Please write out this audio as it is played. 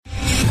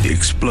The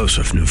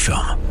explosive new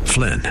film,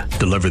 Flynn,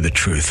 deliver the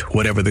truth,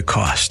 whatever the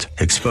cost,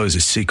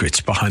 exposes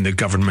secrets behind the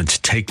government's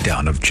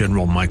takedown of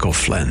General Michael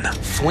Flynn.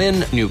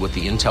 Flynn knew what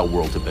the intel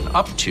world had been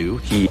up to.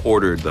 He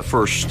ordered the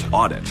first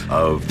audit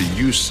of the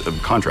use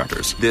of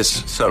contractors.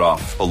 This set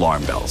off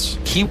alarm bells.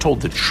 He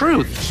told the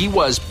truth. He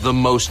was the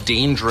most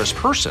dangerous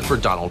person for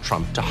Donald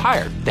Trump to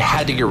hire. They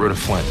had to get rid of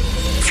Flynn.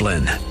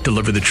 Flynn,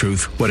 deliver the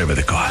truth, whatever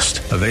the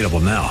cost. Available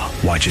now.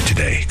 Watch it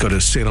today. Go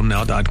to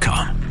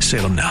salemnow.com.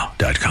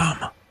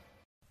 salemnow.com.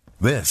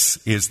 This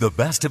is the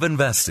Best of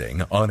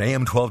Investing on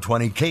AM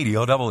 1220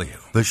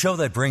 KDOW, the show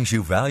that brings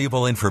you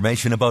valuable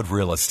information about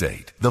real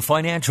estate, the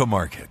financial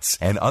markets,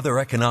 and other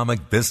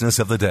economic business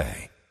of the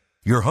day.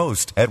 Your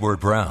host, Edward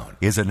Brown,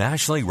 is a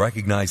nationally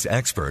recognized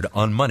expert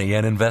on money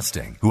and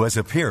investing who has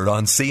appeared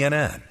on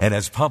CNN and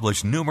has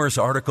published numerous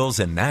articles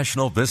in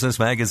national business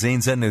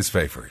magazines and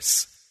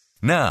newspapers.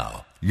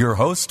 Now, your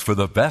host for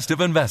the Best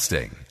of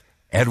Investing,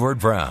 Edward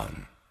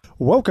Brown.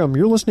 Welcome.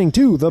 You're listening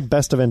to The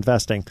Best of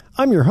Investing.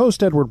 I'm your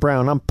host, Edward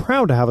Brown. I'm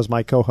proud to have as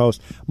my co-host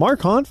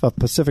Mark Hanf of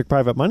Pacific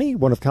Private Money,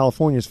 one of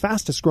California's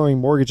fastest-growing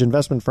mortgage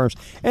investment firms,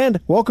 and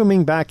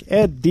welcoming back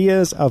Ed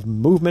Diaz of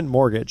Movement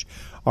Mortgage.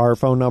 Our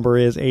phone number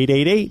is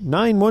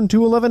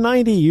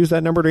 888-912-1190. Use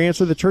that number to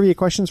answer the trivia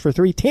questions for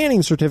 3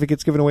 tanning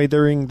certificates given away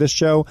during this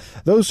show.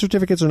 Those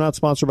certificates are not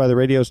sponsored by the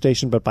radio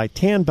station, but by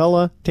Tan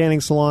Bella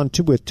Tanning Salon,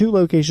 with 2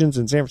 locations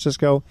in San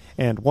Francisco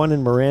and 1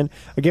 in Marin.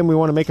 Again, we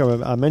want to make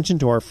a mention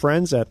to our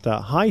friends at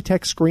High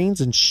Tech Screens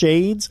and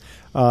Shades.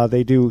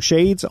 They do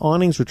shades,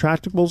 awnings,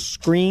 retractable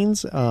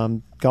screens.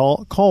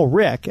 Call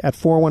Rick at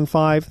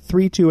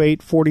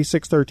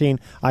 415-328-4613.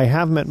 I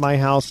have him at my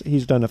house.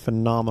 He's done a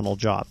phenomenal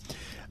job.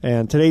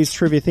 And today's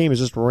trivia theme is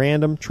just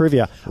random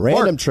trivia.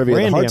 Trivia,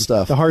 the hard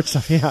stuff. The hard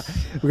stuff, yeah.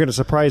 We're going to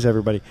surprise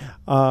everybody.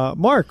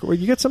 Mark,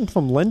 you get something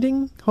from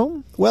Lending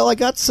Home? Well, I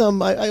got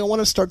some. I want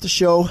to start the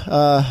show.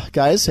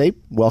 Guys, hey,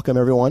 welcome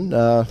everyone.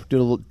 Do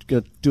a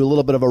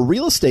little bit of a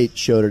real estate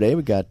show today.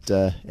 We got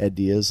Ed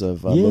Diaz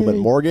of Movement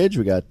Mortgage.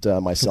 We got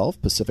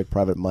myself, Pacific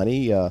Private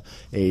Money, a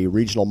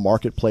regional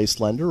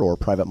marketplace lender or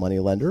private money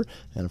lender.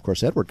 And, of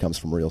course, Edward comes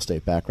from a real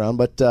estate background.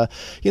 But,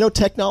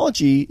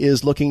 technology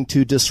is looking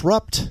to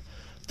disrupt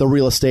the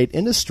real estate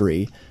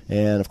industry,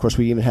 and of course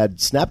we even had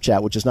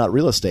Snapchat, which is not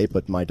real estate,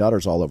 but my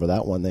daughter's all over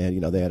that one. They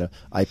had, they had a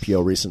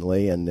IPO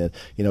recently, and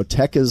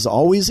tech is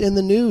always in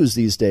the news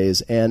these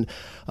days. And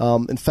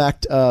in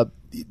fact,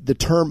 the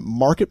term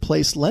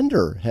marketplace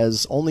lender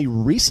has only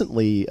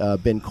recently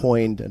been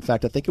coined. In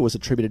fact, I think it was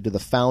attributed to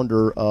the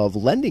founder of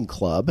Lending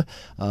Club,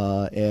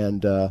 so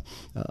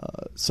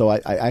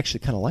I actually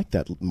kind of like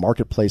that,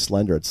 marketplace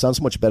lender. It sounds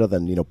much better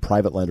than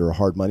private lender or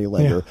hard money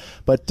lender. Yeah.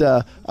 But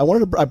I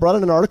brought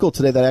in an article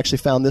today that I actually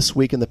found this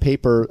week in the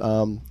paper.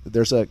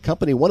 There's a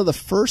company, one of the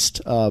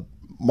first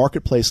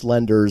marketplace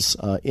lenders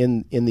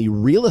in the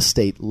real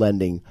estate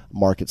lending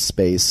market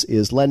space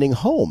is Lending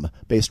Home,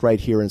 based right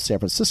here in San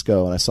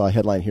Francisco. And I saw a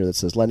headline here that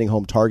says Lending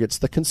Home targets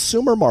the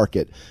consumer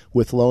market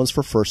with loans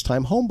for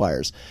first-time home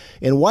buyers.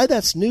 And why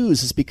that's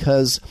news is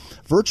because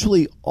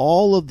virtually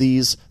all of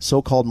these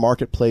so-called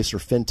marketplace or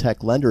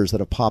fintech lenders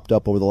that have popped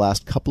up over the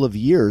last couple of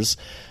years,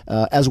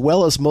 as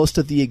well as most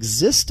of the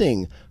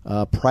existing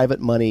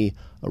private money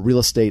real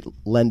estate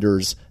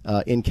lenders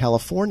in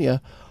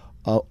California,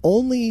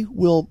 only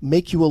will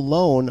make you a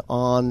loan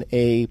on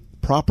a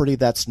property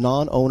that's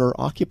non-owner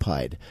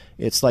occupied.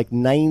 It's like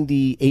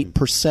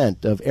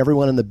 98% of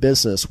everyone in the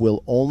business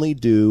will only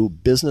do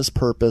business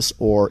purpose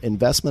or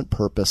investment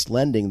purpose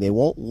lending. They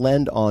won't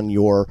lend on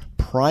your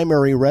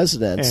primary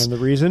residence. And the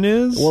reason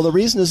is? Well, the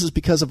reason is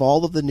because of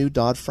all of the new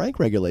Dodd-Frank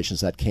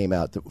regulations that came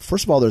out.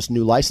 First of all, there's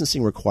new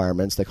licensing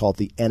requirements. They call it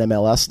the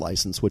NMLS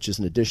license, which is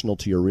an additional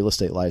to your real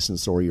estate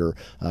license or your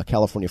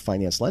California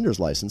Finance Lender's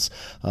license.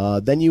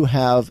 Then you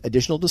have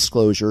additional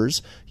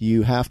disclosures.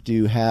 You have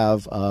to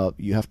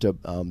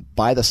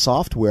buy the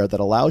software that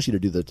allows you to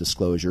do the disclosures.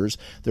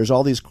 There's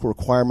all these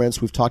requirements.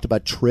 We've talked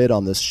about TRID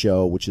on this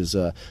show, which is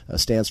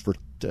stands for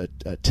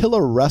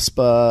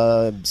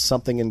TILA-RESPA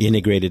something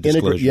integrated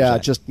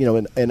disclosures. Just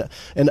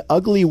an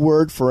ugly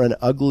word for an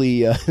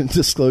ugly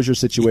disclosure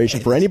situation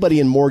for anybody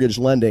in mortgage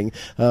lending.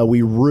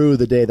 We rue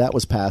the day that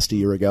was passed a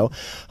year ago.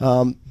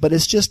 But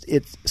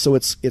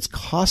it's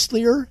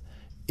costlier.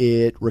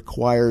 It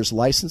requires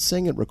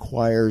licensing. It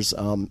requires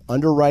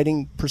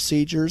underwriting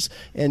procedures,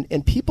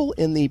 and people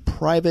in the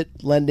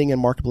private lending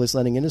and marketplace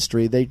lending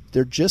industry,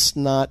 they're just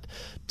not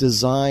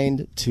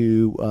designed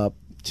to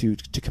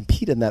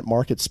compete in that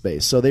market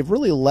space. So they've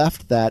really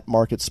left that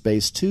market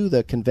space to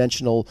the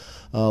conventional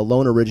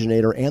loan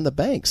originator and the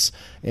banks.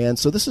 And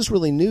so this is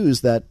really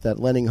news that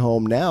Lending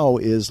Home now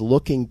is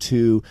looking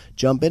to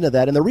jump into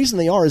that. And the reason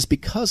they are is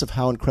because of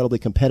how incredibly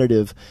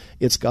competitive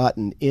it's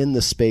gotten in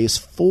the space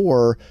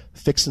for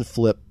fix and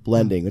flip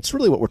lending. It's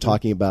really what we're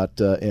talking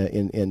about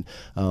in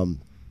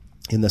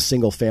in the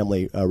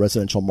single-family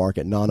residential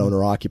market,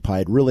 non-owner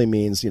occupied, really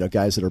means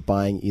guys that are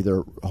buying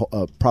either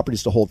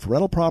properties to hold for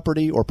rental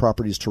property or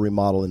properties to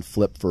remodel and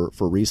flip for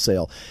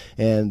resale.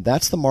 And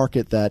that's the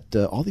market that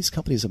all these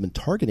companies have been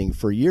targeting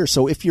for years.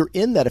 So if you're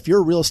in that, if you're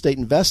a real estate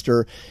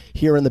investor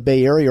here in the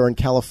Bay Area or in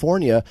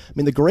California, I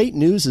mean, the great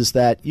news is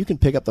that you can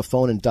pick up the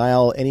phone and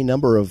dial any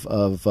number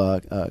of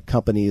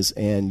companies,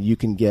 and you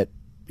can get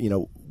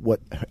what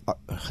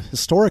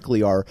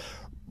historically are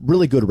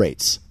really good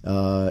rates,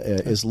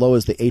 as low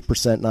as the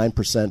 8%,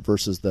 9%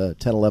 versus the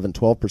 10, 11,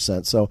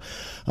 12%. So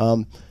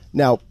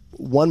now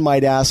one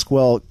might ask,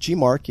 well, gee,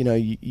 Mark,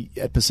 you,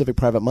 at Pacific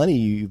Private Money,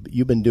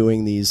 you've been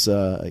doing these,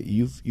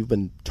 you've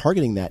been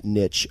targeting that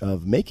niche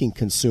of making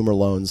consumer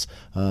loans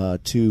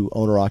to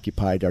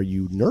owner-occupied. Are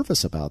you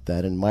nervous about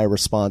that? And my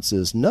response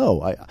is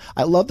no.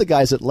 I love the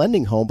guys at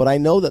Lending Home, but I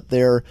know that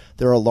they're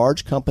a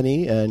large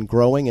company and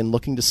growing and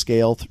looking to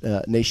scale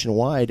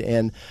nationwide.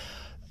 And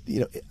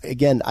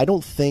again, I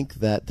don't think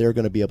that they're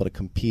going to be able to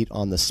compete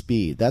on the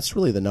speed. That's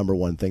really the number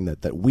one thing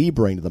that we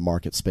bring to the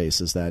market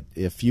space, is that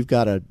if you've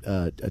got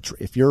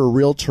if you're a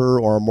realtor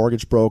or a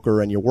mortgage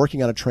broker and you're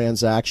working on a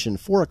transaction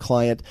for a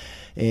client,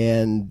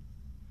 and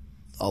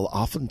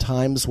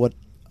oftentimes what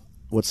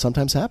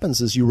sometimes happens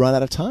is you run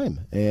out of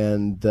time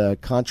and the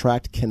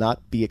contract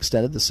cannot be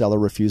extended. The seller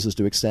refuses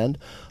to extend,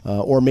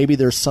 or maybe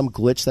there's some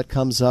glitch that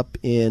comes up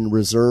in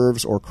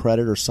reserves or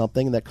credit or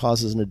something that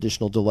causes an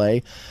additional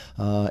delay,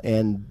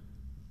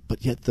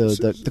 but yet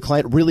the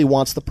client really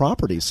wants the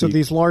property. So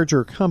these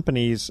larger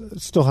companies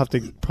still have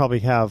to probably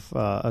have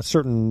a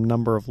certain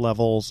number of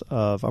levels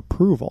of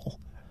approval.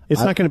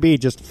 It's not going to be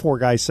just four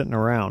guys sitting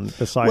around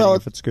deciding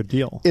if it's a good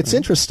deal. It's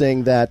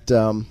interesting that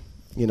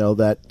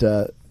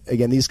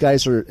again, these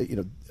guys are,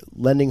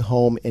 Lending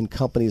Home and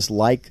companies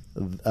like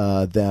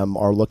them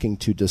are looking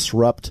to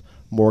disrupt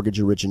mortgage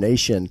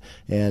origination.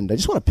 And I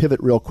just want to pivot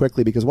real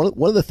quickly, because one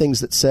of the things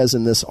that says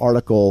in this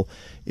article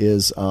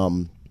is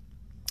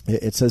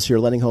it says here,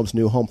 Lending Home's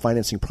new home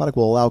financing product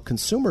will allow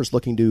consumers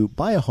looking to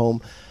buy a home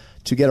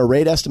to get a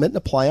rate estimate and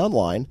apply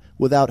online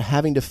without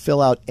having to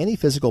fill out any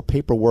physical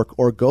paperwork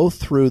or go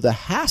through the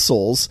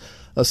hassles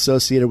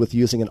associated with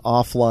using an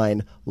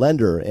offline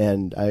lender.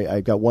 And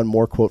I got one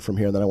more quote from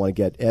here, and then I want to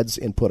get Ed's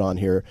input on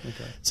here.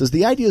 Okay. It says,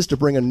 the idea is to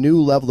bring a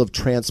new level of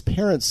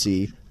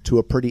transparency to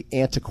a pretty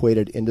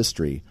antiquated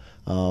industry.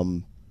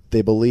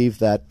 They believe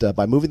that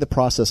by moving the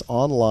process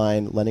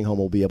online, Lending Home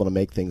will be able to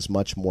make things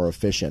much more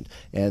efficient.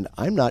 And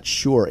I'm not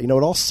sure. It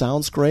all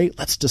sounds great.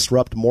 Let's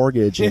disrupt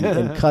mortgage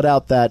and cut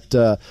out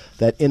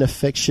that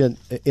inefficient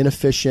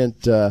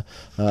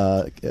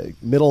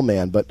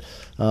middleman. But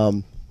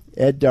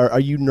Ed, are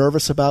you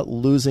nervous about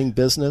losing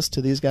business to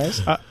these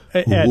guys?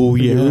 Ed. Ooh,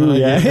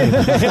 yeah.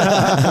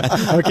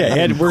 Okay,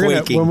 Ed,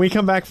 when we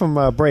come back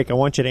from break, I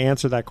want you to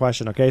answer that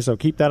question, okay? So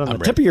keep that on the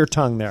tip of your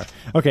tongue there.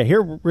 Okay,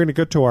 here we're going to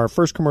go to our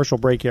first commercial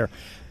break here.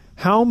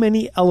 How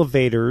many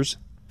elevators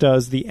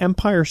does the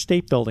Empire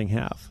State Building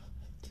have?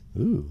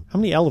 Ooh. How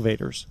many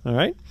elevators? All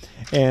right.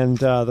 And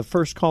the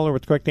first caller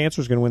with the correct answer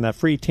is going to win that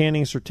free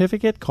tanning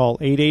certificate. Call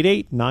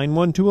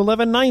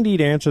 888-912-1190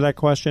 to answer that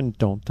question.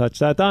 Don't touch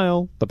that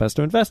dial. The Best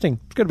of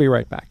Investing. It's going to be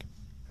right back.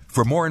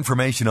 For more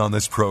information on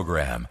this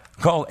program,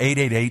 call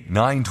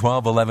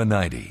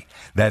 888-912-1190.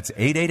 That's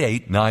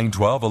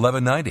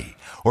 888-912-1190.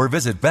 Or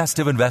visit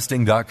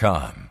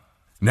bestofinvesting.com.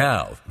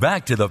 Now,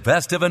 back to the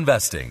Best of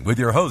Investing with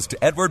your host,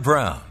 Edward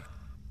Brown.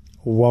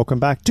 Welcome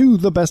back to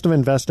the Best of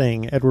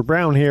Investing. Edward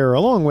Brown here,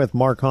 along with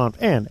Mark Hanf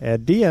and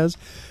Ed Diaz.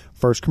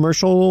 First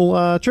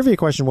commercial trivia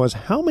question was,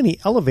 how many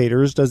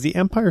elevators does the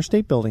Empire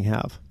State Building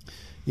have?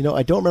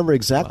 I don't remember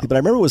exactly, but I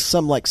remember it was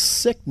some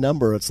sick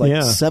number. It's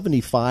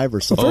 75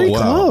 or something. Very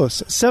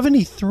close.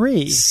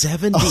 73.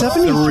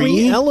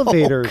 73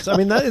 elevators. I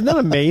mean, isn't that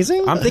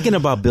amazing? I'm thinking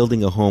about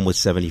building a home with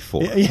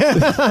 74.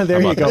 Yeah,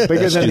 there you go.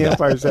 Bigger than the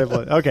Empire State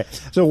Building. Okay,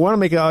 so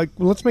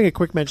let's make a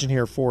quick mention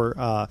here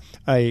for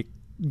a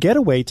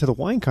getaway to the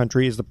wine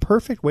country is the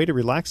perfect way to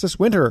relax this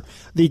winter.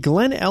 The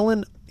Glen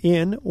Ellen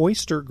Inn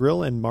Oyster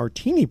Grill and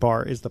Martini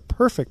Bar is the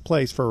perfect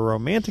place for a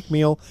romantic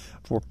meal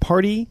for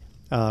party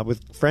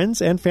with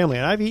friends and family.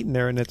 And I've eaten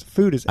there, and its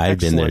food is excellent. I've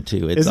been there,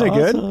 too. Isn't it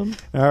good?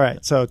 All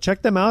right. So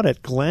check them out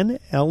at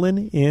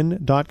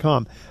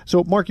glenelleninn.com.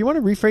 So, Mark, you want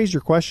to rephrase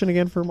your question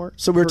again for Mark?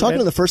 So we were talking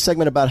in the first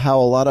segment about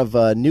how a lot of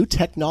new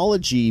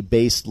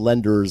technology-based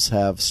lenders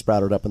have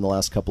sprouted up in the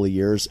last couple of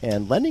years,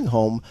 and Lending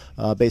Home,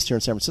 based here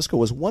in San Francisco,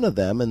 was one of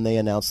them, and they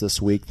announced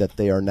this week that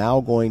they are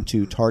now going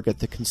to target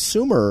the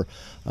consumer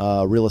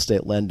real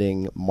estate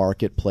lending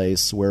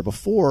marketplace, where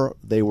before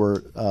they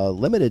were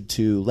limited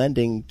to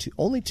lending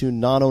only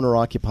to non-owner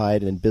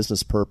occupied and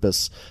business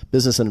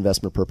and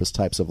investment purpose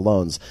types of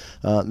loans.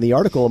 The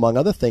article, among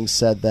other things,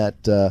 said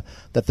that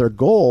their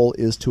goal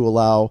is to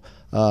allow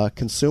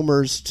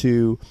consumers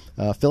to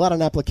fill out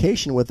an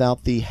application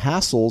without the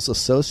hassles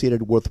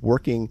associated with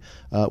working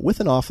with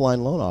an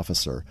offline loan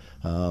officer,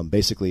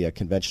 basically a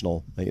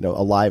conventional,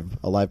 a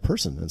live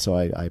person. And so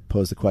I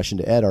pose the question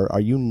to Ed: Are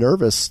you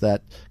nervous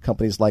that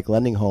companies like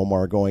Lending Home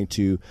are going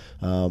to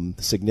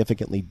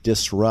significantly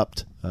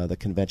disrupt the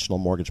conventional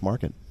mortgage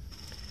market?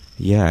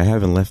 Yeah, I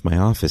haven't left my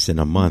office in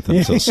a month.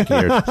 I'm so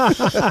scared.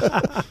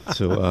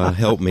 So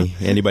help me.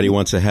 Anybody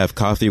wants to have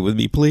coffee with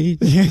me, please?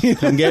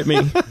 Come get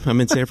me. I'm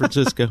in San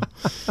Francisco.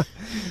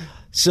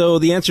 So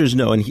the answer is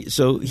no. And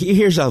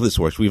here's how this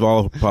works. We've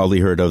all probably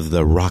heard of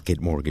the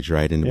Rocket Mortgage,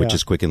 right? And which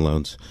is Quicken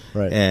Loans.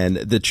 Right. And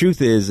the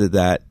truth is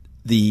that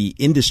the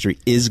industry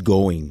is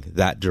going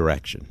that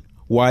direction.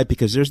 Why?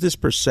 Because there's this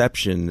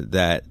perception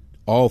that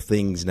all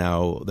things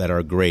now that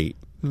are great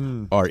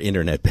are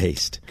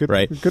internet-based,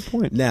 right? Good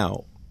point.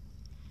 Now,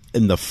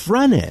 in the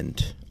front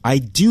end, I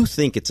do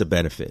think it's a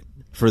benefit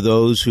for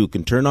those who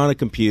can turn on a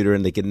computer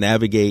and they can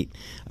navigate.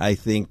 I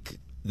think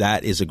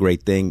that is a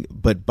great thing.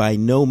 But by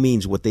no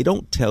means, what they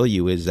don't tell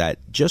you is that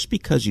just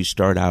because you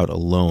start out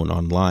alone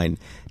online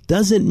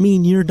doesn't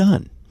mean you're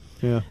done.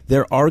 Yeah.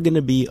 There are going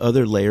to be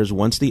other layers.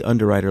 Once the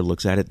underwriter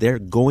looks at it, they're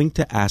going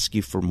to ask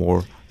you for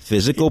more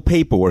physical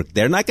paperwork.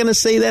 They're not going to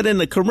say that in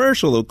the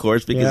commercial, of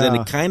course, because then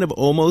it kind of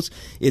almost,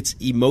 it's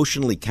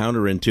emotionally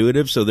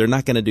counterintuitive. So they're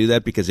not going to do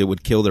that because it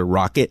would kill their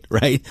rocket,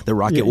 right? The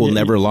rocket will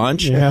never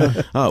launch.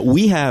 Yeah.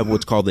 We have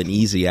what's called an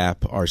easy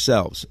app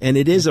ourselves. And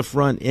it is a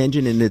front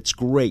engine, and it's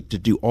great to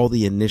do all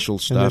the initial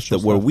stuff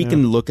where we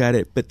can look at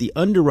it. But the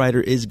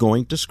underwriter is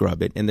going to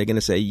scrub it, and they're going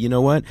to say, you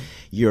know what?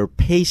 Your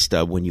pay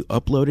stub, when you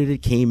uploaded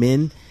it, came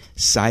in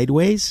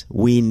sideways.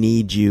 We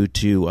need you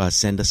to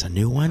send us a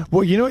new one.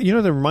 Well, you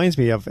know that reminds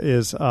me of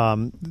is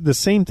the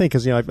same thing,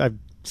 because I've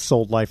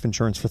sold life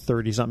insurance for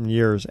 30-something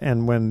years,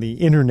 and when the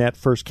internet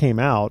first came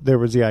out, there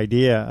was the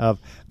idea of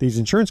these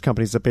insurance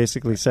companies that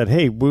basically said,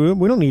 hey,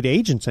 we don't need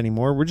agents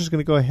anymore. We're just going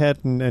to go ahead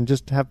and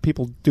just have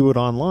people do it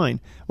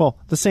online. Well,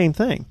 the same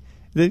thing.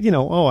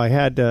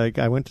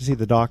 I went to see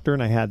the doctor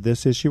and I had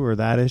this issue or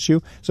that issue.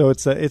 So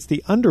it's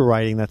the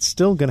underwriting that's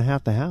still going to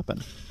have to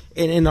happen.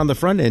 And on the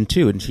front end,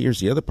 too, and here's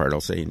the other part I'll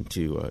say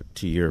to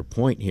your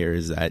point here,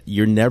 is that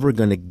you're never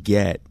going to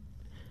get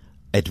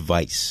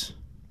advice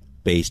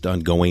based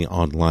on going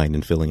online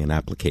and filling an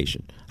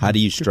application. How do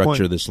you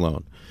structure this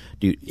loan?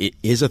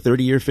 Is a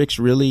 30-year fix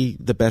really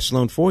the best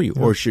loan for you?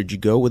 Yeah. Or should you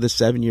go with a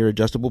 7-year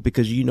adjustable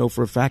because you know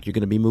for a fact you're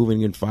going to be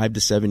moving in 5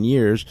 to 7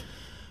 years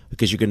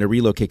because you're going to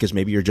relocate because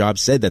maybe your job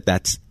said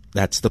that's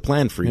the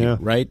plan for you,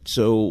 right?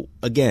 So,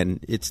 again,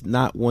 it's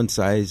not one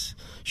size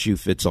shoe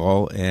fits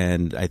all,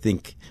 and I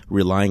think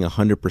relying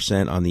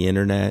 100% on the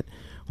internet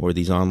or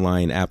these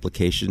online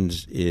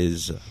applications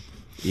is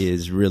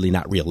really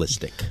not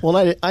realistic.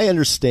 Well, I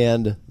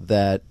understand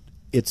that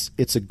it's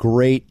a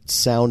great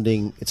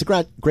soundbite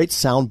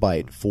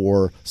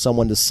for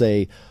someone to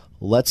say,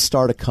 let's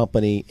start a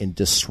company and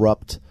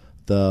disrupt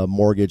the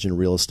mortgage and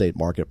real estate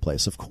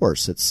marketplace. Of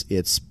course,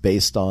 it's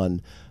based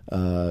on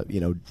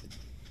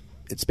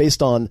It's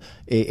based on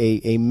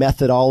a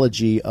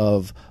methodology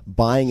of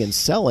buying and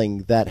selling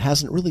that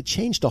hasn't really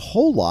changed a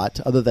whole lot,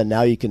 other than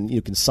now you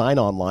can sign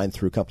online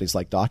through companies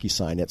like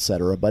DocuSign, et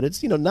cetera. But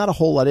it's not a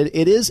whole lot.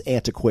 It is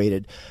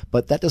antiquated,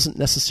 but that doesn't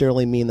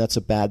necessarily mean that's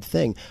a bad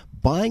thing.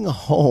 Buying a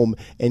home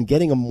and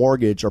getting a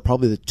mortgage are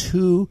probably the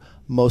two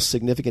most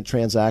significant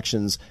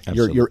transactions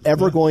you're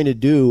ever going to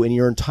do in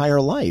your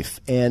entire life.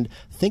 And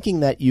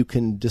thinking that you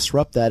can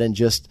disrupt that and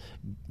just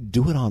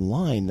do it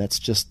online, that's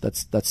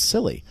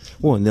silly.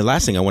 Well, and the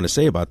last thing I want to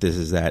say about this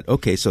is that,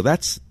 okay, so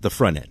that's the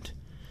front end.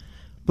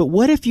 But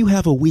what if you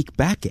have a weak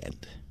back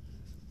end?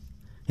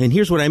 And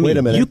here's what I mean. Wait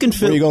a minute. You can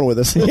Where are you going with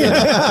this?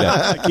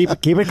 Keep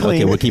it clean.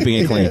 Okay, we're keeping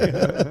it clean.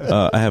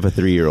 I have a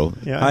 3-year-old.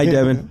 Yeah. Hi,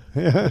 Devin.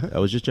 I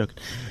was just joking.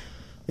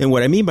 And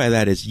what I mean by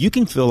that is you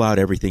can fill out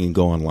everything and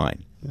go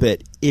online.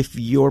 But if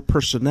your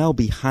personnel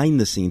behind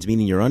the scenes,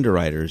 meaning your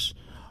underwriters,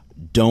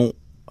 don't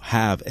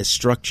have a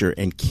structure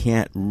and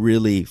can't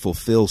really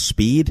fulfill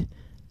speed,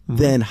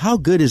 then how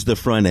good is the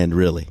front end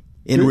really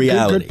in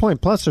reality? Good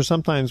point. Plus, there's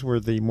sometimes where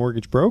the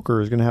mortgage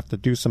broker is going to have to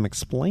do some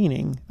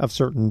explaining of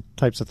certain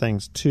types of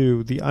things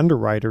to the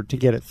underwriter to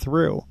get it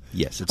through.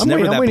 Yes, it's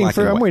never that black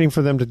and white. I'm waiting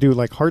for them to do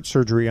like heart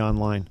surgery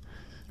online.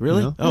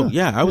 Really? Oh,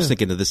 yeah. I was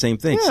thinking of the same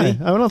thing. Yeah, See?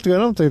 I don't have to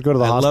go to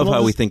the hospital. I love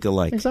how we think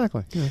alike.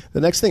 Exactly. Yeah.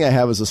 The next thing I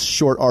have is a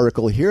short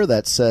article here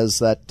that says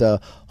that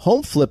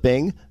home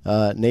flipping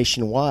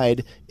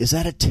nationwide is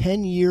at a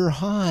 10-year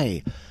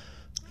high.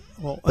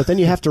 Well, but then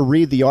you have to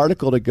read the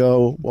article to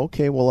go,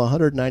 okay, well,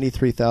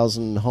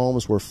 193,000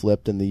 homes were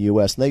flipped in the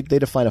U.S. And they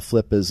define a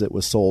flip as it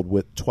was sold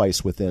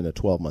twice within a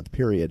 12-month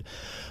period.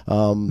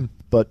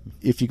 But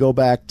if you go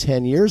back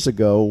 10 years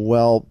ago,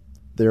 well,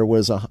 there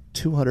was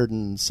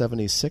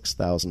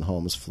 276,000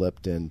 homes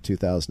flipped in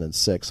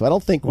 2006. So I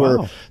don't think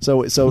we're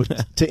so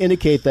to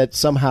indicate that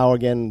somehow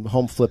again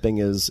home flipping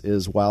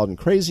is wild and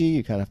crazy.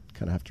 You kind of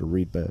have to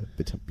read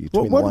between the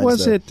lines. What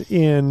was it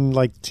in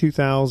like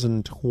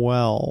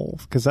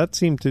 2012? Because that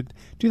seemed to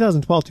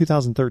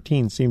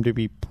 2013 seemed to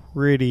be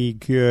pretty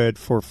good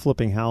for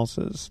flipping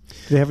houses.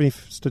 Do they have any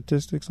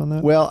statistics on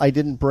that? Well, I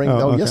didn't bring.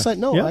 Okay. Yes, I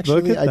know. Yeah,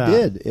 actually, I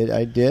did.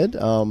 I did.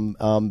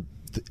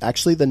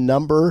 Actually, the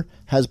number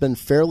has been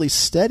fairly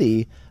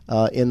steady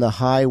in the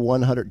high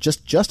 100,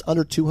 just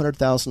under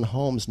 200,000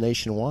 homes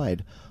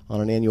nationwide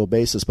on an annual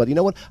basis. But you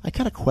know what? I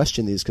kind of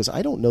question these because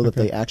I don't know that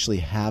they actually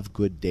have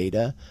good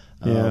data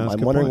that's a I'm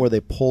good wondering point. where they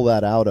pull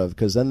that out of,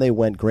 because then they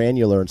went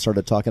granular and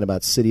started talking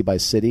about city by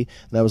city.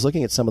 And I was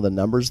looking at some of the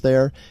numbers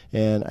there,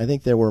 and I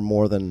think there were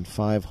more than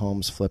 5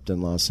 homes flipped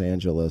in Los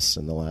Angeles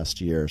in the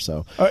last year.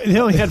 So, They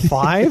only had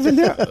 5 in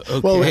there?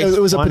 well, it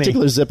was a Funny.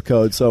 particular zip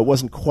code, so it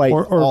wasn't quite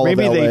Or all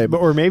maybe of LA.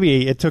 or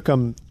maybe it took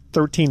them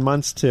 13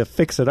 months to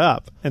fix it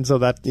up, and so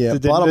that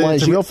bottom line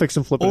it's is a real fix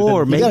and flip. Or You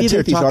gotta maybe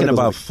they're take these talking articles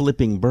about like-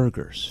 flipping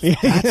burgers.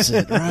 That's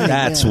it, right?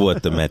 That's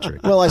what the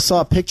metric. Well, I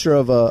saw a picture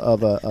of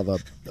a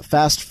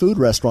fast food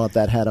restaurant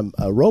that had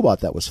a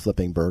robot that was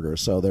flipping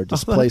burgers. So they're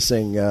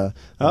displacing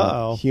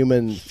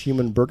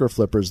human burger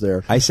flippers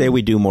there. I say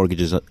we do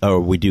mortgages, or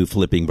we do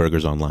flipping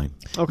burgers online.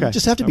 Okay, You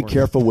just have to be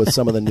careful with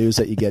some of the news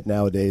that you get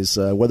nowadays,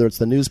 whether it's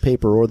the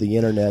newspaper or the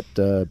internet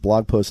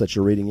blog posts that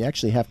you're reading. You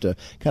actually have to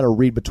kind of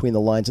read between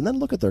the lines and then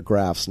look at their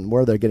graphs and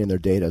where they're getting their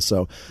data.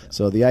 So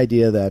the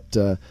idea that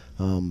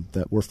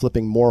that we're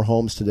flipping more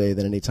homes today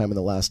than any time in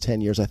the last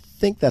 10 years, I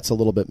think that's a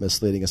little bit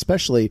misleading,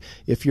 especially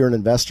if you're an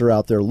investor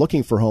out there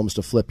looking for homes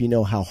to flip. You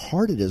know how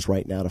hard it is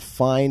right now to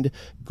find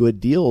good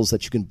deals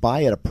that you can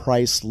buy at a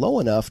price low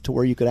enough to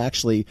where you could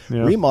actually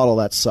remodel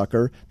that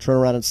sucker, turn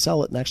around and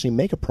sell it, and actually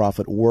make a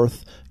profit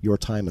worth your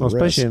time and risk.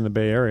 especially in the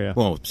Bay Area.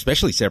 Well,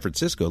 especially San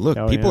Francisco. Look,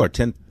 Oh, people yeah. are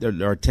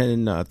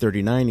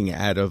 1039ing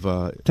out of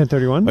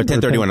 1031? Or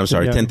 1031. I'm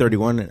sorry, Yeah.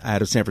 1031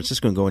 out of San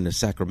Francisco and going to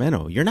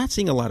Sacramento. You're not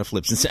seeing a lot of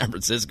flips in San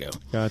Francisco.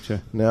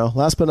 Gotcha. Now,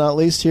 last but not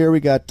least, here we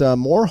got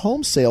more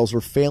home sales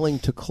are failing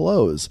to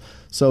close.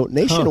 So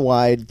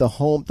nationwide, the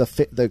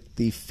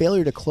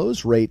failure to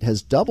close rate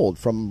has doubled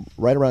from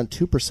right around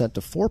 2%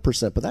 to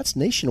 4%, but that's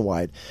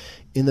nationwide.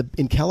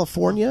 In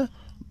California,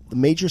 the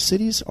major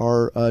cities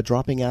are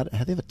dropping out. They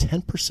have a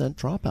 10%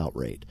 dropout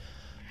rate.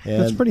 And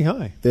That's pretty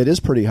high. That is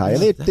pretty high.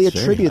 And they That's very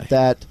attribute high.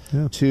 that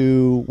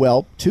to,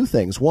 well, 2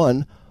 things.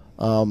 One,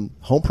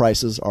 home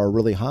prices are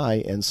really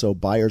high, and so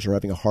buyers are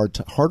having a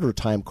harder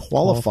time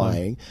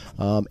qualifying.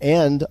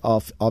 And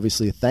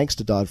obviously, thanks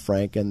to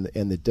Dodd-Frank and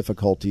the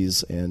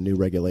difficulties and new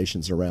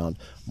regulations around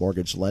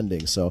mortgage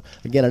lending. So,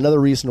 again, another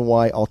reason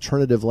why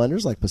alternative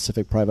lenders like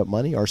Pacific Private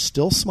Money are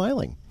still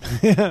smiling.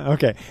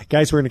 Okay,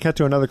 guys, we're going to cut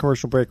to another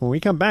commercial break. When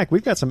we come back,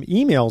 we've got some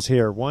emails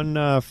here.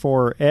 One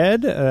for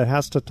Ed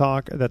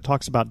that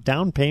talks about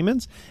down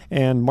payments,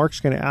 and Mark's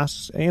going to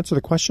answer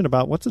the question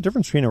about what's the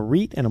difference between a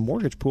REIT and a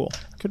mortgage pool.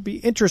 Could be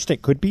interesting.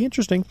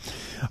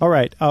 All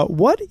right,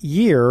 what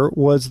year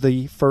was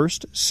the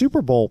first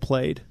Super Bowl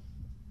played?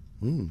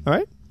 All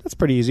right, that's a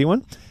pretty easy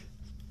one.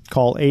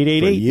 Call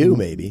 888. For you,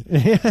 maybe.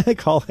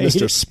 Call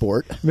Mr.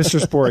 Sport.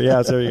 Mr. Sport,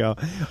 yes, there you go.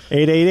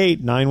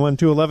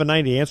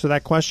 888-912-1190. Answer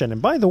that question.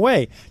 And by the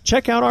way,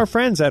 check out our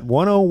friends at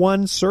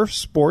 101 Surf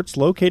Sports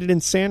located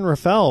in San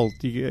Rafael.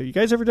 You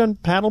guys ever done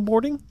paddle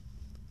boarding?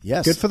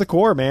 Yes. Good for the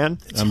core, man.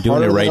 I'm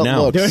doing it harder right than it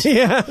now. looks.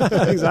 Yeah,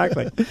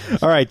 exactly.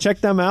 All right,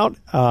 check them out.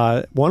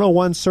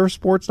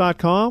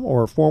 101surfsports.com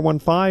or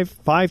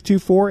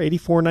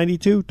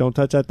 415-524-8492. Don't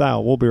touch that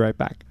dial. We'll be right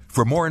back.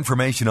 For more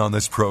information on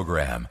this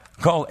program,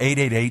 call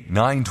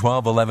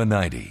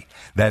 888-912-1190.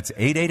 That's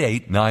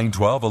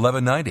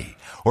 888-912-1190.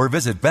 Or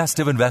visit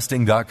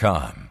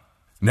bestofinvesting.com.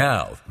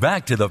 Now,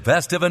 back to the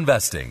Best of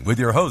Investing with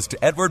your host,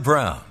 Edward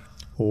Brown.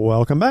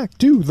 Welcome back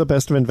to The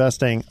Best of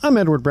Investing. I'm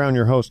Edward Brown,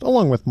 your host,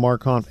 along with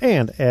Mark Hanf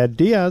and Ed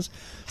Diaz.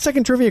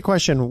 Second trivia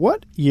question.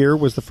 What year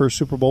was the first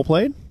Super Bowl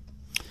played?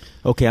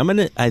 Okay,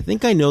 I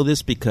think I know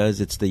this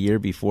because it's the year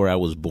before I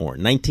was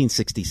born,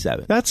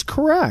 1967. That's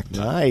correct.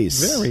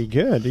 Nice. Very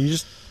good. You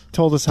just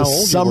told us how The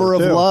old Summer you were,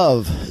 of too.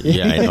 Love.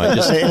 Yeah, I know.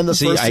 And the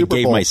first I Super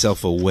gave Bowl.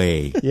 myself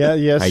away. Yeah,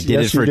 yes, I did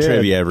yes, it for you did.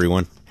 trivia,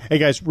 everyone. Hey,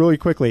 guys, really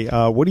quickly,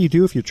 what do you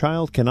do if your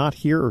child cannot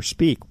hear or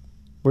speak?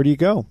 Where do you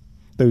go?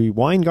 The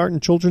Weingarten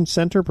Children's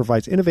Center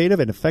provides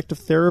innovative and effective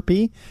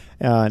therapy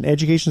and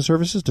education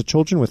services to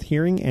children with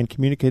hearing and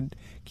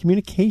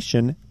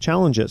communication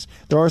challenges.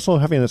 They're also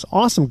having this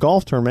awesome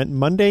golf tournament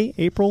Monday,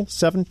 April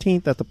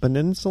 17th at the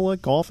Peninsula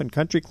Golf and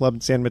Country Club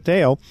in San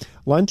Mateo.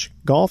 Lunch,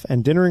 golf,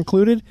 and dinner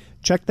included.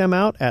 Check them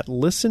out at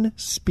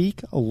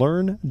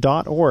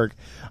listenspeaklearn.org.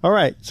 All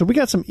right, so we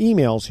got some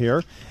emails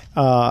here.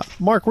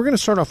 Mark, we're going to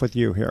start off with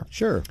you here.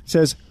 Sure. It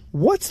says,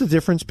 what's the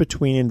difference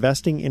between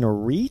investing in a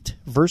REIT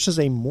versus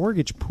a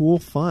mortgage pool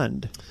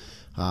fund?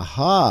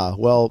 Aha.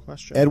 Well,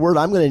 Question. Edward,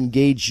 I'm going to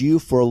engage you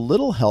for a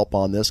little help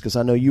on this because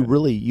I know you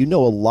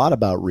know a lot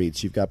about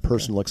REITs. You've got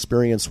personal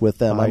experience with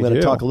them. I'm going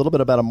to talk a little bit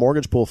about a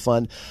mortgage pool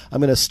fund.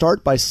 I'm going to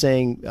start by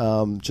saying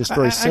just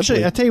very simply.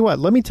 Actually, I tell you what.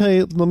 Let me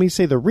say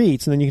the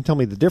REITs, and then you can tell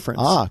me the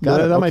difference. Got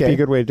it. That might Okay. be a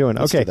good way of doing it.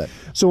 Let's Okay. do that.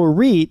 So a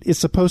REIT is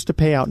supposed to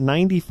pay out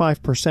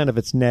 95% of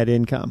its net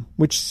income,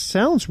 which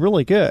sounds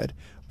really good.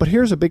 But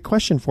here's a big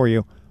question for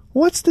you.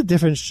 What's the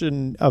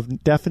definition of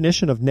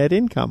net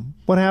income?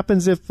 What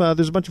happens if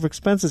there's a bunch of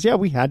expenses? Yeah,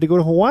 we had to go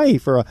to Hawaii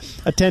for a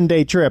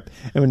 10-day trip,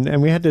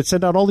 and we had to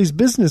send out all these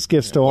business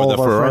gifts to all the of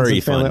our Ferrari friends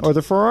and family, fund. or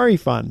the Ferrari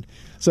fund.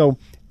 So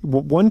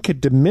one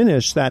could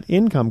diminish that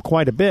income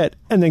quite a bit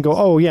and then go,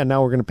 oh, yeah,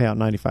 now we're going to pay out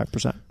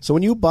 95%. So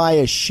when you buy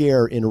a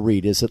share in a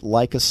REIT, is it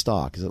like a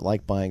stock? Is it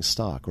like buying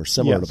stock or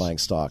similar Yes. to buying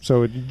stock?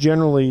 So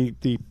generally,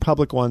 the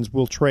public ones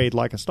will trade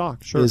like a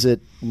stock, sure. Is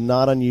it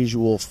not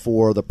unusual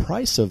for the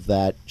price of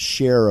that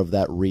share of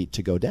that REIT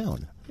to go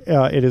down?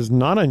 It is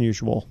not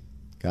unusual.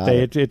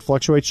 It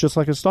fluctuates just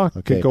like a stock.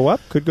 Okay. Could go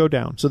up, could go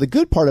down. So the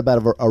good part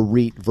about a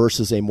REIT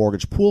versus a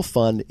mortgage pool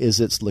fund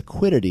is its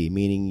liquidity,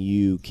 meaning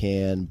you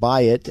can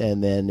buy it,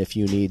 and then if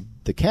you need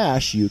the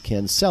cash, you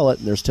can sell it,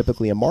 and there's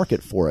typically a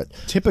market for it.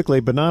 Typically,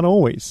 but not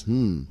always.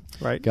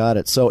 Right. Got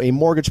it. So a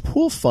mortgage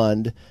pool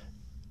funds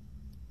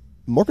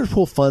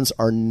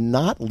are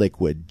not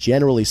liquid,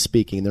 generally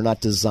speaking. They're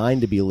not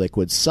designed to be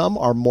liquid. Some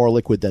are more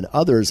liquid than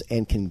others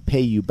and can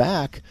pay you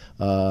back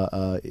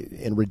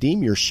and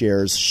redeem your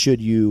shares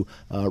should you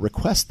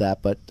request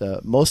that. But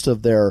most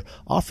of their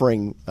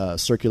offering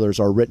circulars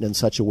are written in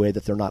such a way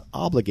that they're not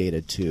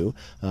obligated to,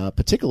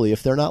 particularly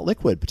if they're not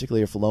liquid,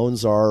 particularly if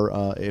loans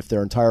are, if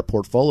their entire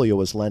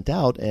portfolio is lent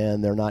out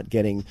and they're not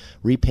getting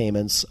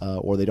repayments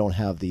or they don't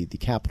have the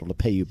capital to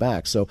pay you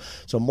back. So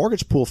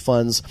mortgage pool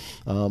funds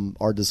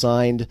are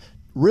designed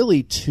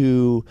really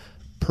to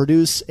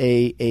produce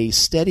a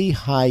steady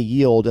high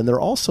yield, and they're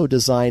also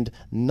designed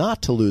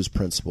not to lose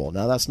principal.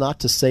 Now, that's not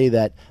to say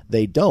that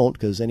they don't,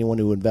 because anyone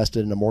who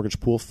invested in a mortgage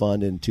pool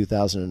fund in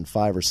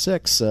 2005 or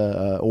 6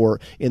 or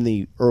in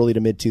the early to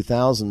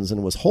mid-2000s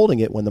and was holding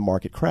it when the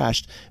market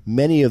crashed,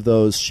 many of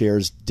those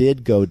shares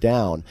did go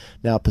down.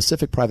 Now,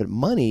 Pacific Private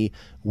Money,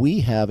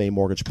 we have a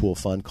mortgage pool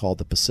fund called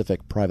the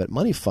Pacific Private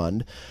Money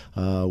Fund,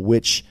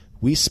 which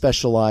we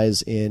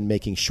specialize in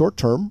making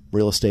short-term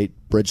real estate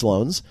bridge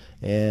loans,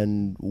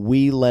 and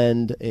we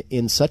lend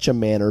in such a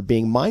manner,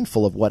 being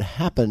mindful of what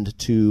happened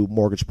to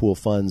mortgage pool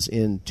funds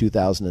in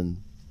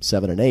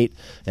 2007 and 8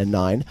 and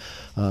 9.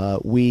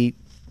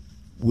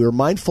 We're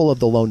mindful of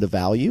the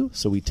loan-to-value,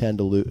 so we tend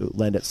to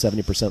lend at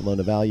 70%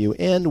 loan-to-value,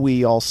 and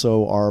we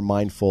also are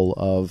mindful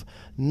of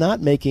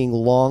not making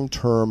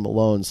long-term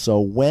loans. So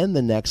when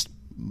the next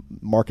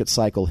market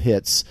cycle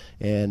hits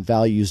and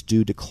values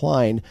do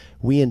decline,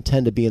 we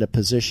intend to be in a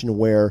position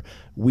where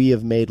we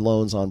have made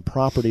loans on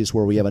properties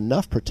where we have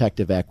enough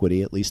protective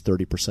equity, at least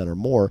 30% or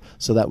more,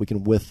 so that we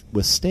can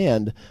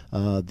withstand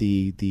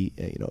the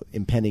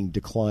impending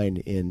decline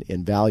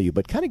in value.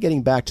 But kind of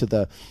getting back to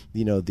the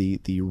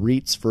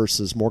REITs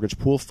versus mortgage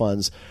pool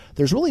funds,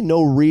 there's really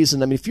no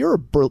reason. I mean, if you're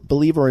a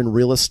believer in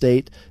real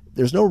estate,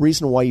 there's no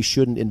reason why you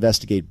shouldn't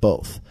investigate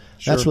both.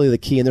 Sure. That's really the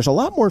key. And there's a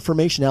lot more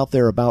information out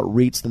there about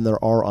REITs than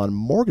there are on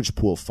mortgage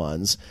pool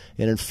funds.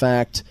 And in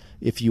fact,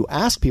 if you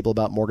ask people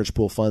about mortgage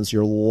pool funds,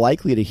 you're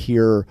likely to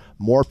hear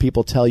more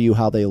people tell you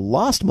how they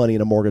lost money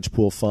in a mortgage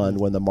pool fund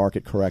when the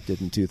market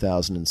corrected in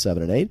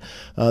 2007 and 8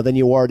 than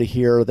you are to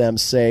hear them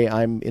say,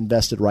 I'm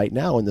invested right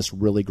now in this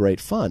really great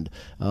fund.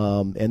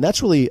 And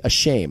that's really a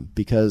shame,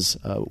 because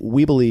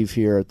we believe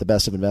here at the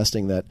Best of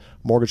Investing that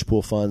mortgage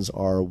pool funds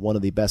are one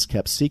of the best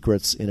kept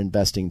secrets in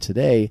investing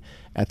today.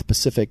 At the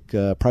Pacific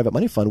Private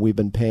Money Fund, we've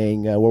been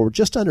paying, we're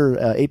just under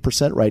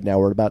 8% right now.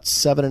 We're at about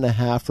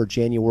 7.5% for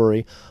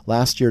January.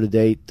 Last year to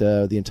date,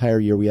 the entire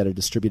year, we had a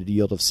distributed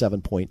yield of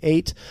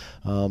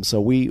 7.8%. So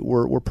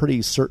we're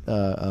pretty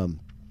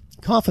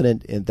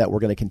confident in that we're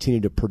going to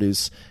continue to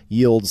produce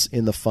yields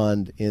in the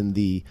fund in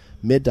the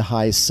mid to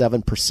high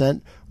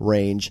 7%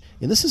 range.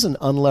 And this is an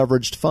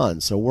unleveraged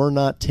fund, so we're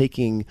not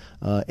taking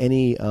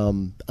any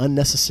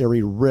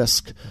unnecessary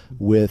risk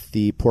with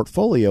the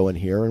portfolio in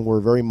here. And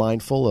we're very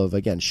mindful of,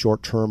 again,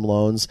 short-term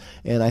loans.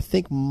 And I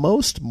think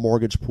most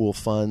mortgage pool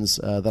funds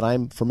that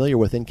I'm familiar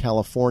with in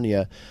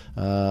California,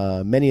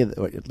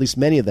 at least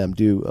many of them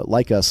do,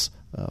 like us,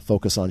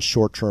 focus on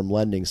short-term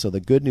lending. So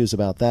the good news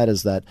about that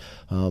is that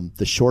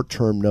the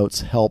short-term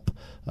notes help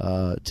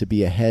to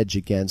be a hedge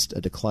against a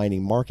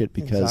declining market,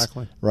 because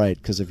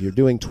because if you're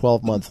doing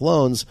 12-month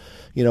loans,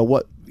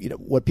 what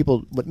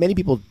many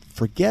people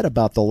forget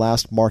about the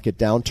last market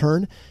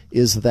downturn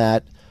is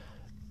that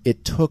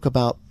it took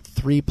about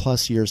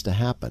 3+ years to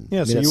happen.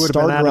 Yeah, so you would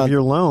have been out of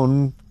your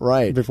loan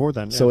right before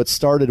then. Yeah. So it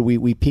started,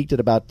 we peaked at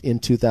about in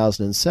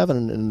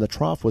 2007, and the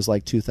trough was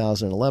like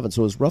 2011.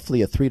 So it was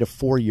roughly a 3 to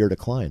 4 year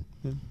decline.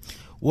 Yeah.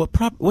 What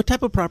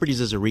type of properties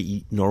does a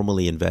REIT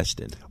normally invest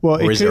in?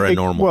 Well, or is there a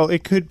normal? Well,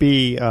 it could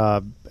be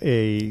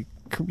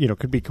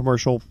could be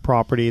commercial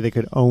property. They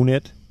could own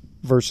it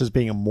versus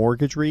being a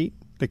mortgage REIT.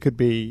 They could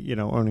be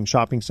owning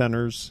shopping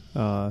centers.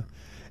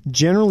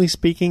 Generally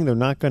speaking, they're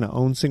not going to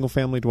own single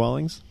family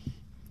dwellings.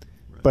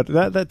 But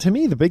that to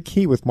me, the big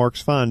key with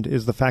Mark's fund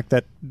is the fact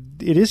that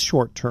it is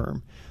short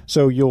term.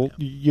 So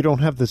you don't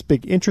have this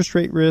big interest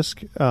rate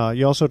risk.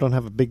 You also don't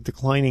have a big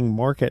declining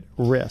market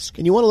risk.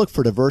 And you want to look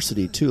for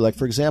diversity too. Like,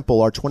 for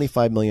example, our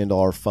 $25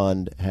 million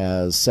fund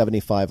has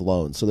 75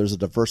 loans. So there's a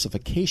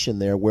diversification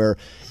there where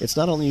it's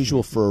not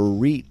unusual for a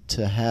REIT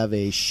to have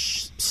a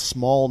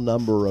small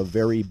number of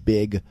very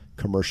big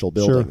commercial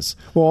buildings.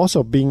 Sure. Well,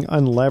 also being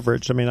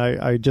unleveraged. I mean,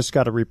 I just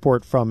got a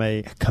report from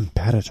a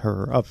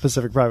competitor of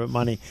Pacific Private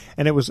Money,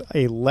 and it was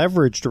a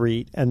leveraged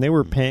REIT, and they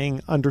were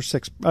paying under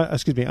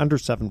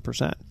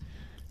 7%.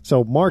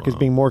 So Mark is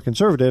being more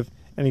conservative,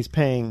 and he's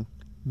paying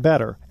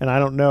better. And I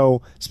don't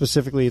know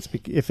specifically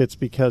if it's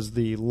because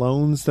the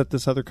loans that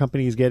this other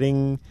company is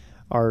getting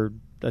are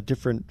a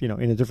different, in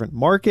a different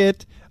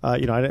market. I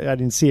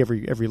didn't see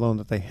every loan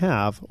that they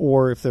have,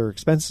 or if their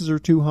expenses are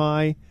too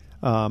high.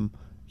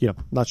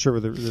 Not sure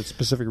the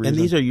specific reason.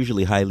 And these are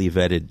usually highly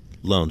vetted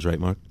loans, right,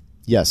 Mark?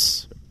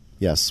 Yes.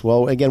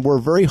 Well, again, we're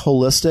very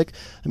holistic.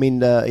 I mean,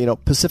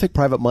 Pacific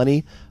Private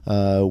Money,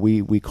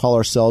 we call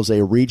ourselves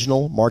a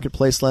regional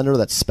marketplace lender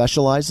that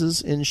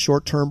specializes in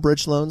short-term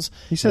bridge loans.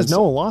 He says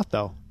no a lot,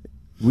 though.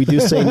 We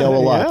do say no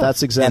a lot. Yeah.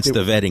 That's exactly hence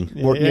the vetting.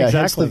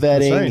 Hence the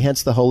vetting.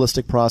 Hence the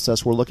holistic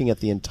process. We're looking at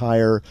the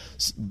entire,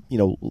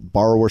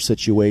 borrower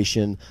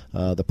situation,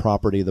 the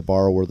property, the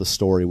borrower, the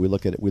story. We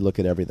look at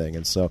everything.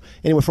 And so,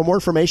 anyway, for more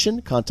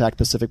information, contact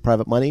Pacific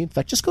Private Money. In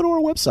fact, just go to our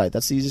website.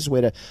 That's the easiest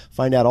way to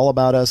find out all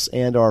about us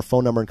and our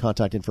phone number and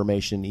contact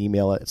information,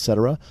 email,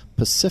 etc.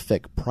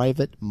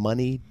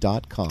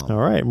 PacificPrivateMoney.com. All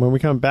right. When we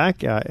come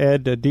back,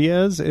 Ed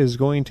Diaz is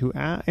going to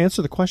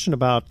answer the question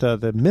about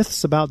the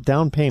myths about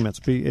down payments.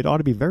 It ought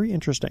to be very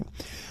interesting.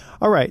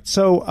 All right.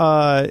 So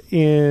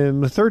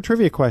in the third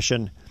trivia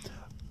question,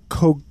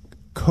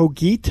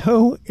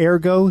 cogito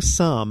ergo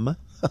sum,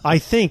 I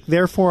think,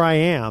 therefore I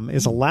am,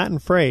 is a Latin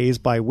phrase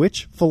by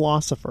which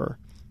philosopher?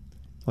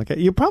 Okay.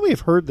 You probably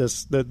have heard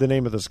the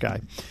name of this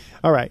guy.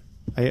 All right.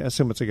 I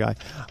assume it's a guy.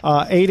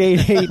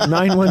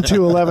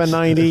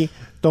 888-912-1190.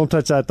 Don't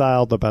touch that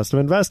dial. The Best of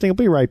Investing. I'll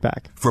be right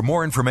back. For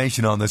more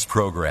information on this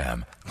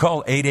program,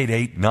 call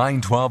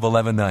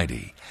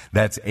 888-912-1190.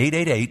 That's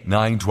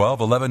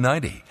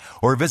 888-912-1190.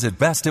 Or visit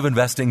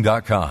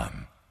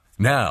bestofinvesting.com.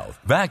 Now,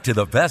 back to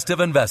the Best of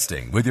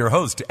Investing with your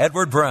host,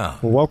 Edward Brown.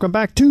 Welcome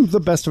back to the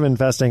Best of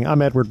Investing.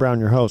 I'm Edward Brown,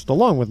 your host,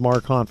 along with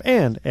Mark Hanf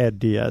and Ed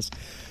Diaz.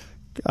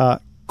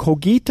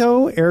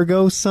 Cogito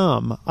ergo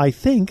sum, I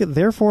think,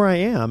 therefore I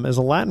am, is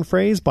a Latin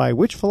phrase by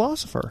which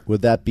philosopher?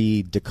 Would that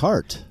be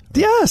Descartes?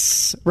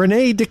 Yes,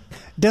 René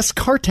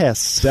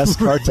Descartes.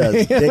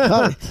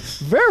 Descartes.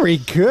 Very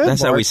good.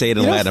 That's Mark. how we say it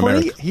in Latin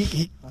America.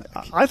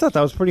 I thought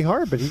that was pretty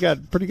hard, but he got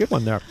a pretty good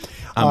one there.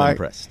 I'm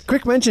impressed.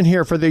 Quick mention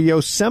here for the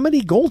Yosemite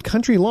Gold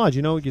Country Lodge.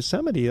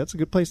 Yosemite, that's a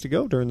good place to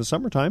go during the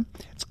summertime.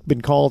 It's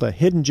been called a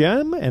hidden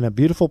gem and a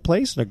beautiful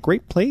place and a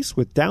great place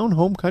with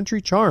down-home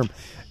country charm.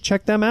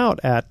 Check them out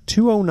at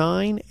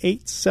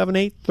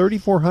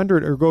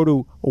 209-878-3400 or go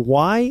to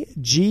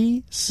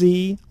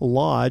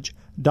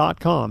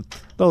ygclodge.com.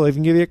 They'll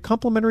even give you a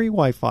complimentary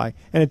Wi-Fi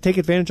and take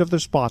advantage of their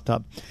spa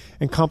tub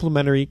and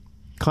complimentary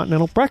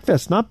continental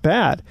breakfast. Not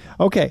bad.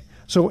 Okay,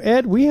 so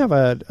Ed, we have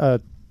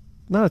a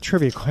not a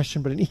trivia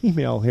question, but an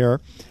email here.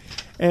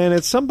 And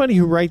it's somebody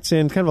who writes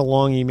in kind of a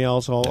long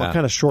email, so I'll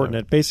kind of shorten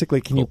it.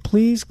 Basically, can you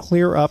please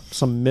clear up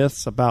some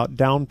myths about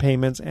down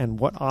payments and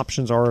what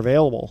options are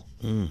available?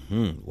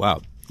 Mm-hmm.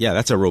 Wow. Yeah,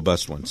 that's a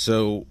robust one.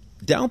 So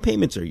down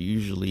payments are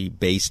usually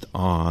based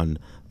on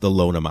the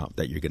loan amount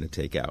that you're going to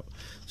take out.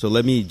 So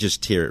let me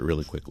just tear it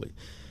really quickly.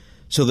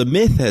 So the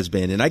myth has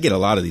been, and I get a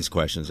lot of these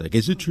questions, like,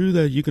 is it true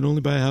that you can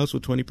only buy a house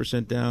with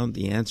 20% down?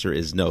 The answer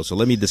is no. So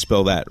let me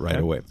dispel that right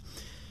away.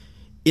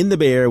 In the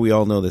Bay Area, we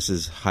all know this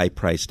is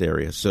high-priced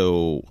area.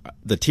 So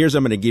the tiers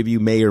I'm going to give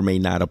you may or may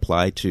not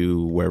apply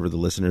to wherever the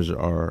listeners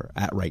are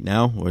at right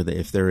now, or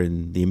if they're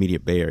in the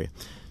immediate Bay Area.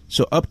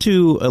 So up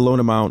to a loan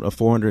amount of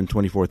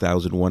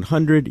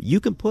 $424,100, you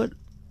can put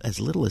as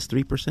little as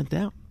 3%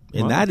 down.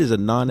 And that is a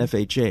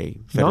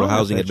non-FHA, Federal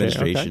Housing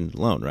Administration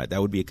loan, right?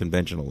 That would be a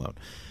conventional loan.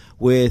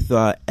 With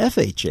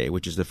FHA,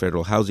 which is the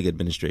Federal Housing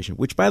Administration,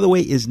 which, by the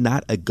way, is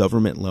not a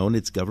government loan.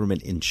 It's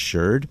government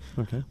insured,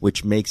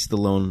 which makes the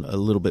loan a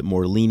little bit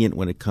more lenient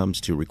when it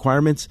comes to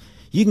requirements.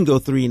 You can go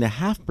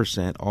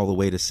 3.5% all the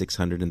way to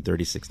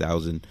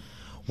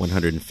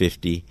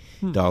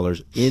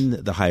 $636,150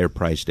 in the higher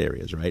priced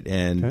areas, right?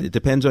 And it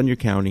depends on your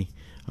county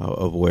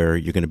of where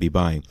you're going to be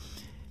buying.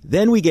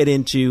 Then we get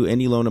into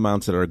any loan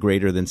amounts that are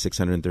greater than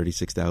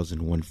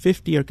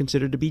 $636,150 are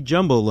considered to be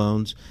jumbo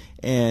loans.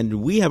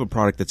 And we have a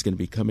product that's going to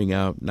be coming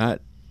out,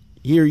 not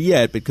here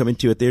yet, but coming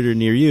to a theater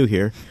near you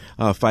here,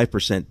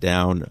 5%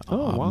 down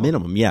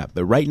minimum. Yeah,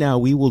 but right now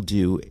we will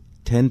do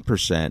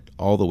 10%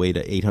 all the way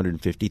to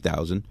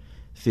 $850,000,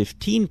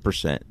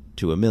 15%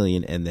 to $1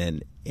 million, and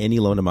then any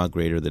loan amount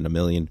greater than $1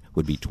 million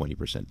would be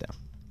 20% down.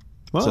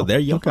 Wow. So there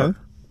you are.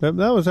 That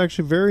was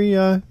actually very,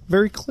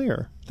 very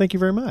clear. Thank you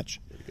very much.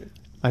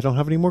 I don't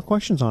have any more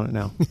questions on it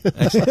now.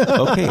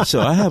 Okay,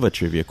 so I have a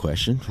trivia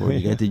question for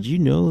you guys. Did you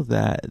know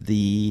that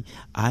the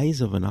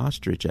eyes of an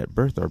ostrich at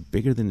birth are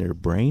bigger than their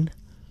brain?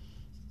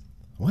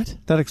 What?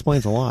 That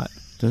explains a lot.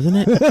 Doesn't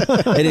it?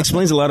 It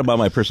explains a lot about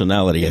my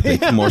personality, I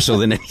think, more so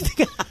than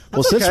anything.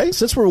 Well,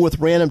 since we're with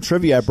random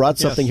trivia, I brought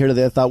something here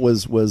that I thought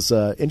was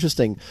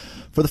interesting.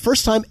 For the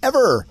first time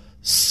ever,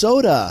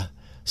 soda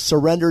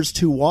surrenders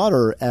to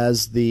water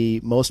as the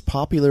most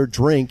popular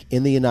drink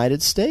in the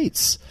United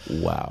States.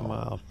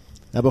 Wow.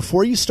 Now,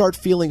 before you start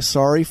feeling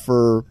sorry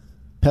for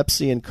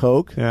Pepsi and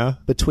Coke,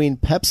 between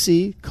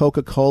Pepsi,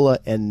 Coca-Cola,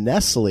 and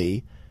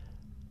Nestle,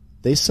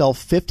 They sell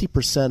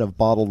 50% of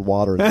bottled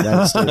water in the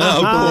United States.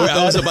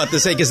 I was about to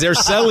say, because they're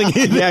selling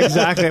it. Yeah,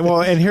 exactly.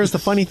 Well, and here's the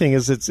funny thing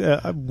is it's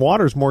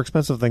water's more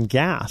expensive than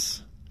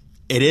gas.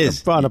 It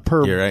is. On a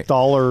per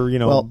dollar,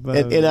 Well,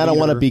 and I don't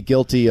want to be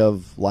guilty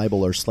of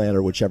libel or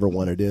slander, whichever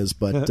one it is,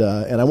 but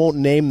and I won't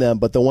name them,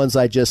 but the ones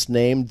I just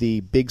named, the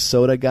big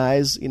soda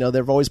guys,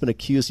 they've always been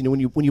accused. When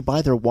you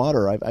buy their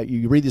water,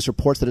 you read these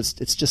reports that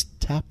it's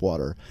just tap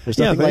water. There's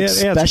nothing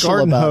special it's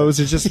garden about hose.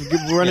 It's just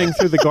running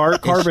through the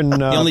carbon.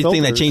 The only filters.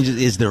 thing that changes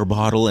is their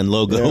bottle and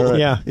logo.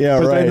 Yeah,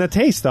 but, right. And the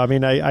taste. I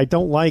mean, I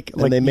don't like.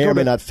 And they may or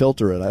may not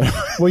filter it.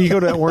 Well, you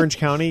go to Orange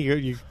County,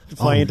 you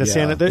fly into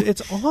Santa.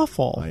 It's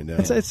awful. I know.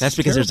 It's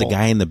That's because there's a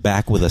guy in the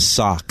back with a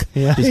sock.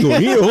 Yeah. He's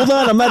going, here, hold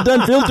on, I'm not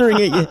done filtering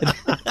it yet.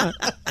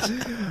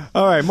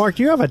 All right, Mark,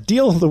 do you have a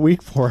deal of the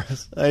week for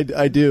us?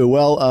 I do.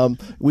 Well,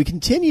 we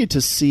continue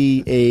to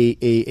see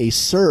a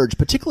surge,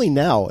 particularly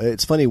now.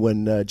 It's funny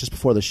when just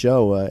before the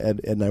show,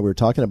 Ed and I were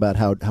talking about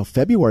how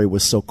February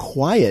was so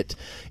quiet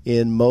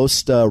in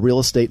most real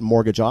estate and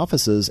mortgage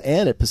offices,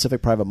 and at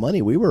Pacific Private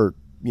Money, we were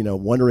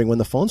wondering when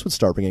the phones would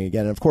start ringing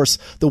again. And of course,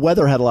 the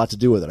weather had a lot to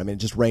do with it. I mean, it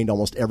just rained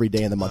almost every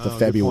day in the month of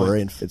February,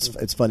 and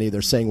it's funny.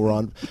 They're saying we're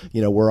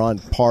on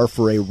par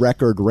for a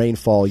record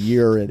rainfall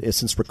year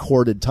since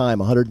recorded time,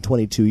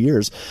 122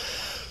 years.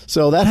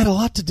 So that had a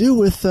lot to do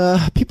with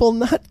people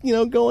not,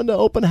 going to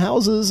open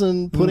houses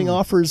and putting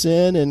offers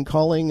in and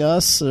calling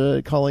us,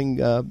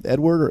 calling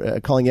Edward, or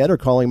calling Ed, or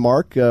calling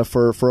Mark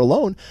for a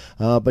loan.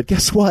 But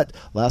guess what?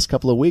 Last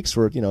couple of weeks,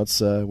 we're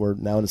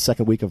now in the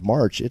second week of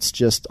March. It's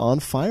just on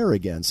fire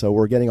again. So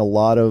we're getting a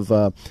lot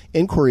of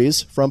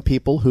inquiries from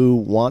people who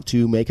want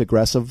to make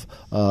aggressive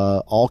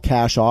all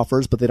cash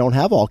offers, but they don't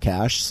have all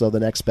cash. So the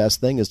next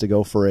best thing is to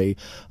go for a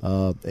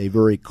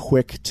very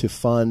quick to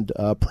fund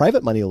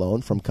private money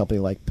loan from a company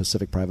like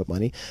Pacific Private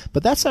Money.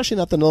 But that's actually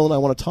not the loan I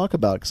want to talk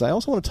about, because I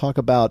also want to talk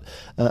about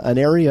an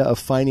area of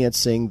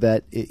financing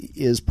that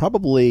is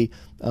probably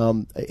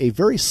a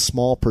very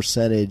small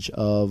percentage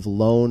of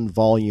loan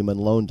volume and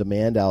loan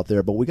demand out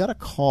there. But we got a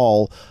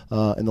call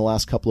in the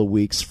last couple of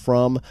weeks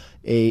from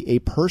a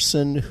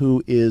person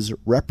who is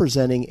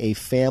representing a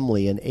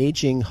family, an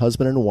aging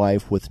husband and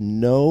wife with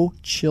no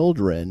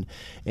children,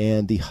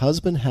 and the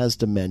husband has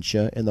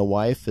dementia and the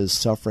wife is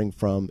suffering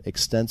from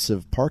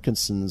extensive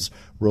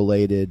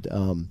Parkinson's-related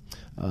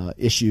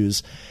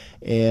issues.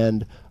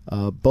 And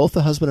both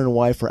the husband and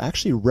wife are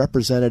actually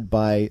represented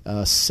by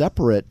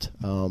separate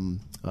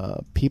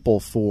people.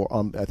 For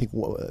I think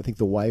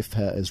the wife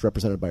is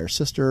represented by her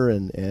sister,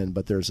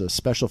 but there's a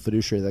special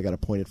fiduciary that got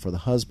appointed for the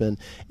husband.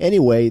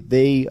 Anyway,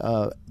 they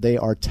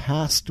are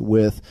tasked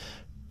with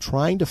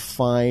trying to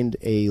find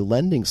a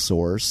lending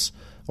source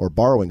or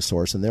borrowing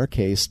source, in their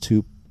case,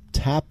 to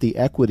tap the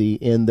equity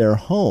in their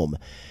home.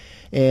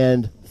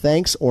 And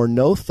thanks or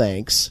no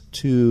thanks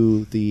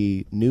to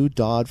the new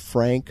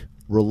Dodd-Frank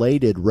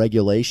related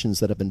regulations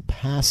that have been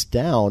passed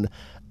down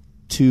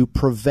to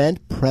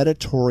prevent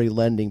predatory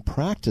lending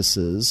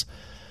practices,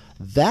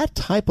 that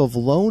type of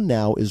loan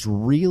now is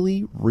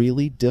really,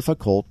 really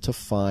difficult to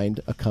find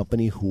a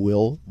company who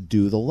will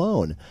do the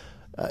loan.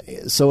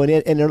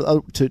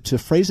 To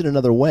phrase it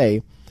another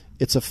way,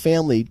 it's a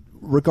family,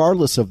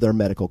 regardless of their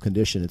medical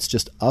condition. It's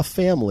just a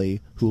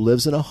family who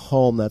lives in a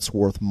home that's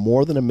worth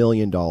more than $1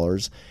 million.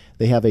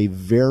 They have a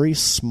very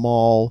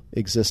small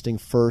existing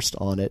first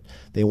on it.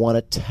 They want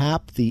to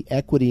tap the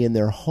equity in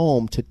their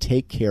home to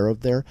take care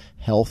of their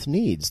health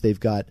needs. They've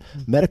got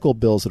medical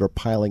bills that are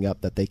piling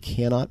up that they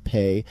cannot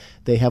pay.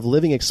 They have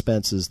living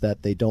expenses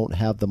that they don't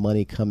have the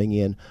money coming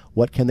in.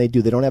 What can they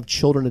do? They don't have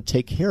children to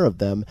take care of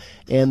them,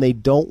 and they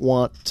don't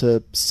want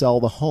to sell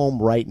the home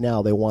right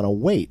now. They want to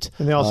wait.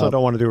 And they also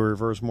don't want to do a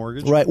reverse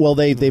mortgage. Right. Well,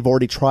 they've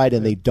already tried,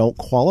 and they don't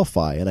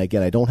qualify. And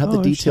again, I don't have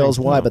the details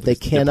why, but they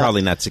cannot. They're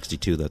probably not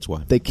 62. That's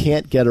why they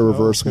can't get a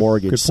reverse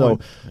mortgage. Good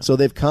point. So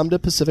they've come to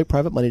Pacific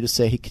Private Money to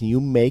say, hey, can you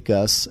make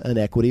us an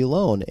equity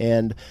loan?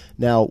 And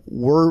now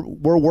we're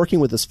working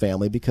with this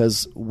family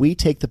because we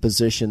take the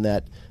position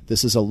that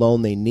this is a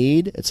loan they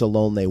need. It's a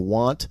loan they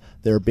want.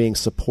 They're being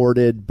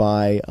supported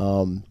by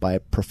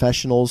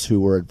professionals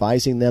who are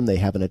advising them. They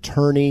have an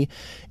attorney,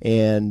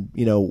 and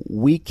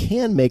we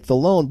can make the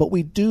loan, but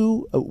we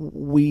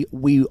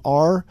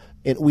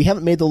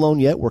haven't made the loan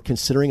yet. We're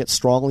considering it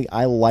strongly.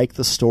 I like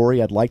the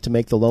story. I'd like to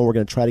make the loan. We're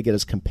going to try to get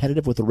as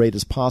competitive with the rate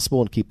as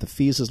possible and keep the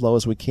fees as low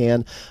as we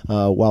can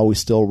while we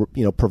still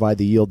provide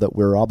the yield that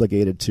we're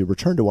obligated to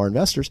return to our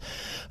investors.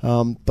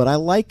 But I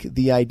like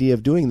the idea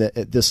of doing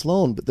this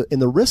loan. But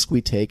the risk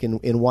we take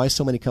and why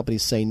so many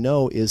companies say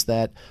no is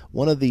that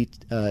one of the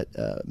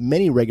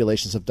many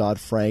regulations of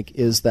Dodd-Frank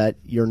is that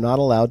you're not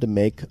allowed to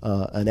make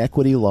an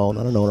equity loan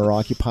on an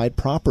owner-occupied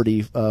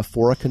property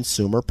for a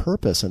consumer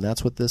purpose, and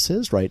that's what this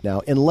is right now.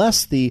 now,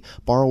 unless the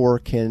borrower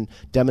can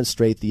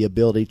demonstrate the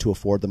ability to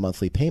afford the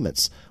monthly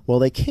payments. Well,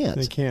 they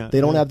can't.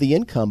 They don't have the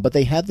income, but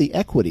they have the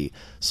equity.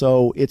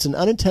 So it's an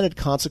unintended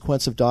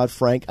consequence of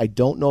Dodd-Frank. I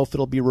don't know if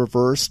it'll be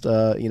reversed.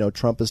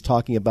 Trump is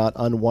talking about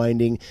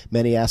unwinding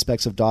many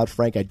aspects of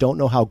Dodd-Frank. I don't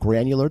know how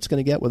granular it's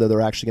going to get, whether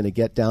they're actually going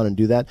to get down and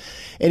do that.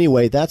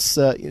 Anyway, that's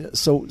so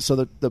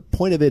the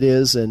point of it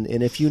is, and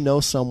if you know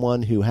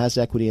someone who has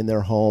equity in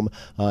their home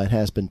and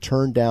has been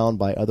turned down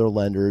by other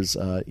lenders,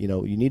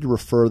 you need to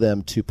refer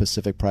them to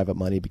Pacific Private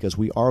Money, because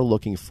we are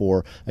looking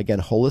for,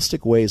 again,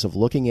 holistic ways of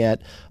looking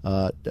at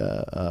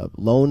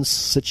loan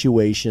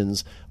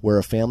situations where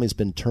a family's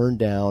been turned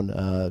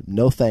down.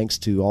 No thanks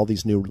to all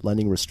these new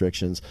lending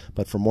restrictions.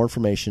 But for more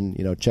information,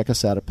 check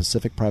us out at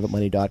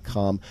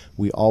PacificPrivateMoney.com.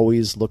 We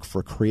always look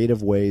for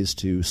creative ways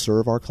to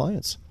serve our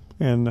clients.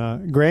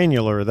 And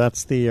granular,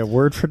 that's the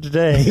word for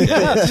today.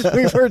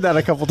 We've heard that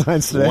a couple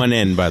times today. One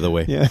N, by the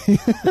way. Yeah.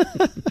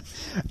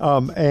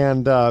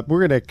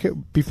 We're going to,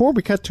 before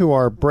we cut to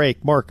our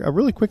break, Mark,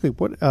 really quickly,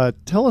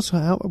 tell us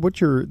what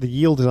the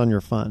yield is on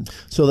your fund.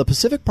 So the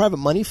Pacific Private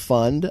Money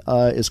Fund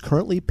is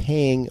currently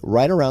paying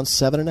right around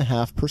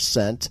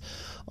 7.5%.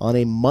 on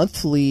a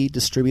monthly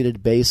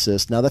distributed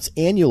basis. Now, that's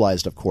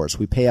annualized, of course.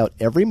 We pay out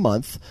every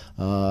month,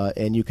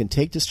 and you can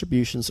take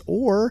distributions,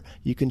 or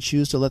you can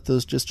choose to let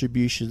those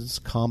distributions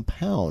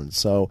compound.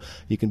 So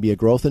you can be a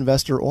growth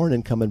investor or an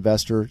income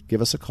investor.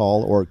 Give us a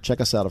call, or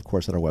check us out, of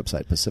course, at our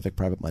website,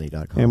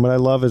 PacificPrivateMoney.com. And what I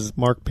love is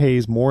Mark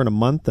pays more in a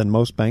month than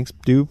most banks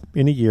do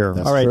in a year.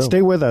 That's all right, true.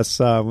 Stay with us.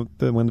 When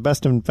the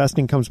Best of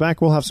Investing comes back,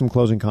 we'll have some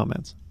closing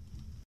comments.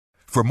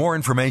 For more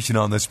information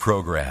on this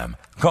program,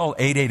 call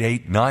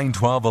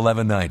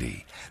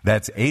 888-912-1190.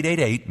 That's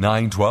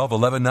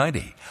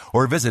 888-912-1190.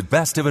 Or visit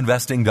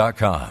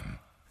bestofinvesting.com.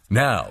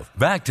 Now,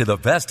 back to the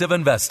Best of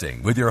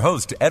Investing with your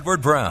host,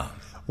 Edward Brown.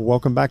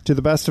 Welcome back to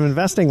the Best of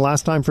Investing.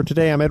 Last time for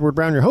today, I'm Edward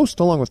Brown, your host,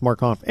 along with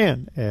Mark Hanf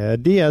and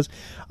Ed Diaz.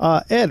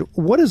 Ed,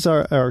 what is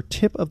our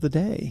tip of the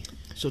day?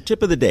 So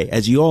tip of the day.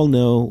 As you all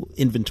know,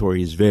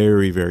 inventory is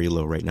very, very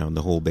low right now in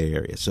the whole Bay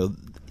Area. So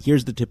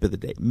here's the tip of the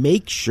day.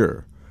 Make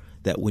sure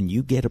that when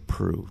you get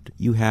approved,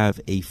 you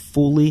have a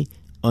fully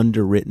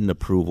underwritten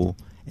approval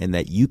and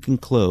that you can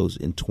close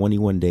in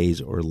 21 days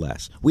or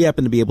less. We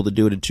happen to be able to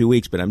do it in 2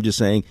 weeks, but I'm just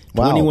saying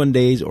 21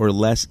 days or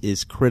less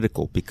is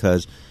critical,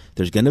 because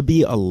there's going to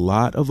be a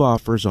lot of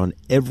offers on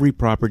every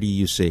property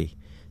you see.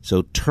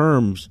 So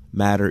terms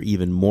matter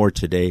even more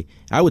today.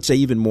 I would say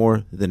even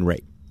more than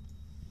rate.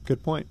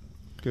 Good point.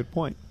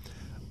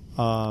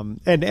 And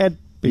Ed,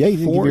 you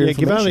can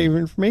give out your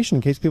information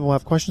in case people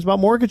have questions about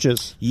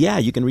mortgages. Yeah,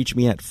 you can reach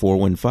me at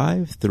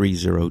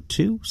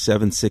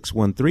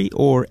 415-302-7613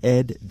 or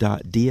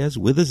ed.diaz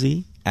with a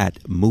Z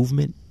at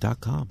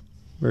movement.com.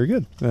 Very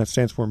good. That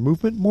stands for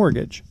Movement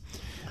Mortgage.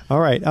 All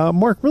right.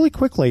 Mark, really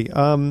quickly,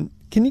 can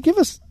you give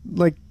us,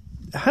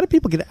 how do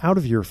people get out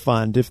of your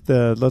fund if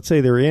let's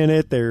say they're in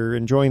it, they're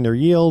enjoying their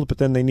yield, but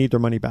then they need their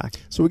money back?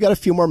 So we got a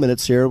few more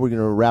minutes here. We're going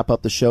to wrap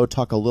up the show,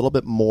 talk a little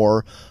bit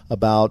more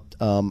about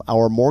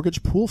our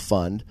mortgage pool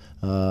fund.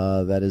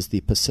 That is the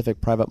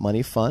Pacific Private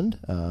Money Fund.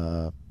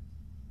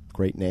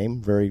 Great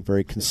name. Very,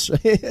 very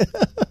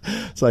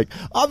it's like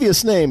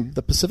obvious name,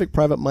 the Pacific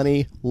Private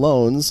Money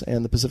Loans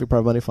and the Pacific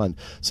Private Money Fund.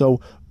 So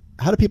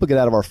how do people get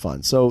out of our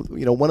fund? So,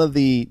 one of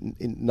the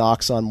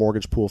knocks on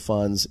mortgage pool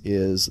funds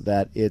is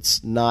that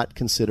it's not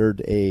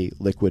considered a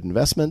liquid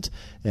investment,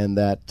 and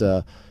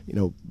that,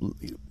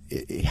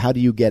 how do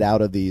you get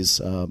out of these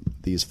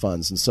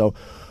funds? And so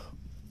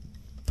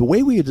the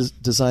way we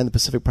designed the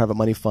Pacific Private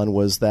Money Fund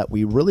was that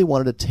we really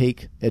wanted to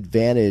take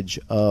advantage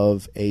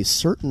of a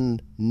certain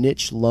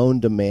niche loan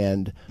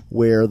demand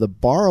where the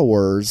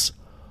borrowers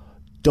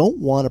don't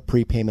want a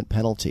prepayment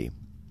penalty.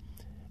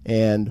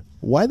 And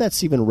why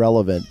that's even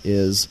relevant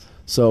is,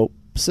 so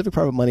Pacific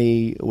Private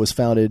Money was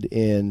founded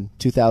in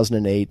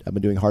 2008. I've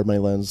been doing hard money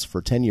loans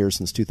for 10 years,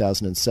 since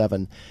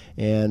 2007.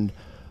 And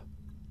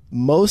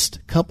most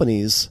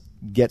companies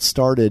get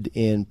started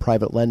in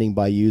private lending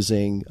by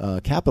using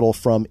capital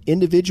from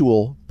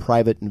individual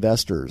private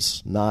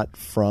investors, not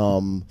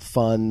from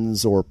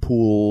funds or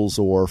pools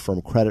or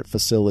from credit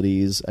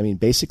facilities. I mean,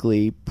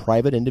 basically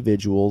private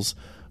individuals,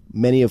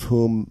 many of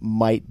whom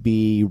might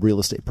be real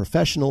estate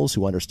professionals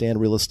who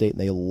understand real estate, and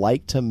they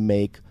like to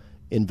make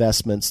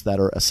investments that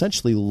are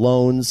essentially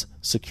loans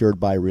secured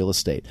by real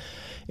estate.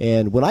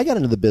 And when I got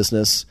into the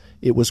business,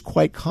 it was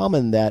quite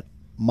common that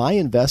my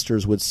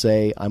investors would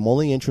say, I'm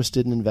only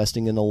interested in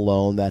investing in a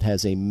loan that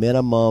has a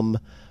minimum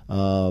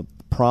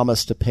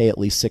promise to pay at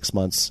least 6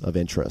 months of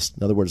interest.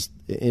 In other words,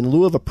 in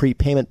lieu of a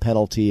prepayment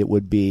penalty, it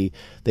would be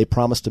they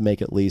promise to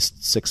make at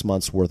least 6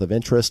 months worth of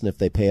interest, and if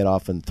they pay it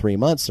off in 3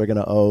 months, they're going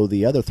to owe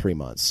the other 3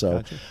 months.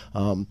 So, gotcha.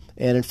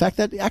 And in fact,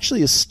 that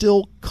actually is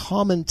still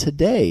common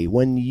today.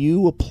 When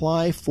you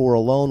apply for a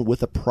loan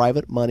with a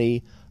private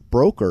money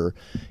broker,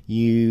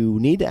 you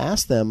need to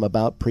ask them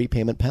about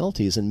prepayment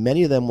penalties, and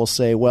many of them will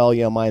say, well,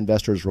 my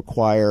investors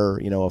require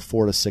a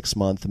 4 to 6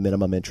 month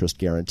minimum interest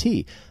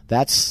guarantee.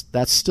 That's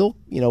still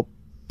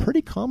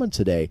pretty common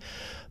today.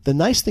 The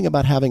nice thing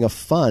about having a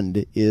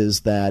fund is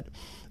that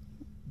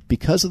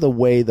because of the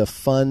way the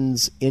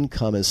fund's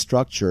income is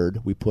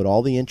structured, we put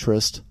all the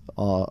interest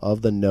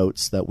of the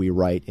notes that we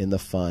write in the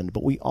fund,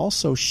 but we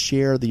also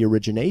share the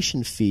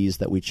origination fees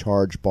that we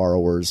charge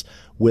borrowers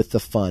with the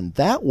fund.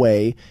 That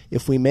way,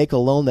 if we make a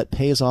loan that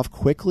pays off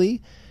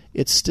quickly,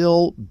 it's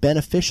still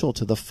beneficial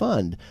to the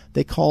fund.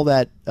 They call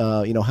that,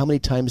 how many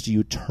times do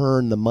you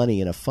turn the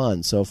money in a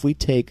fund? So if we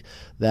take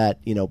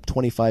that,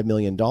 $25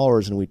 million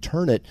and we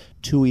turn it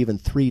 2, even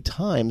 3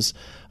 times,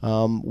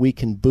 we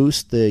can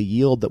boost the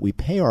yield that we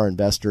pay our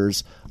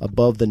investors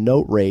above the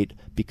note rate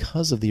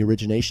because of the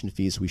origination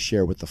fees we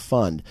share with the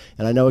fund.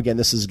 And I know, again,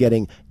 this is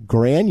getting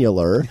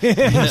granular,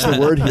 use the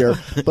word here,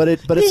 but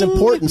it's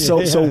important.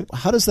 So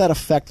how does that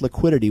affect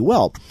liquidity?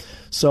 Well,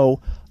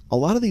 so a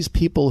lot of these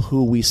people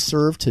who we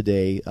serve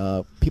today,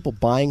 people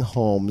buying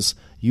homes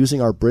using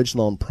our bridge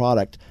loan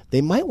product, they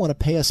might want to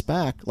pay us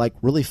back like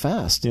really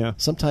fast. Yeah.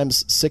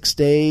 Sometimes 6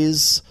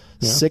 days,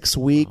 6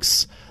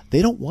 weeks.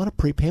 They don't want a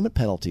prepayment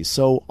penalty.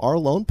 So our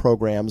loan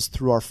programs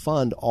through our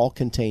fund all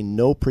contain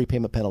no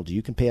prepayment penalty.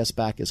 You can pay us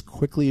back as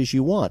quickly as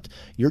you want.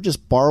 You're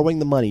just borrowing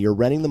the money. You're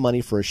renting the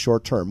money for a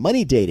short term.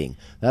 Money dating.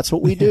 That's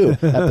what we do at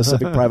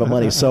Pacific Private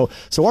Money. So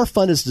our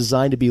fund is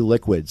designed to be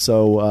liquid.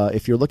 So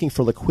if you're looking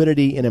for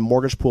liquidity in a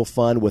mortgage pool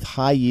fund with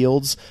high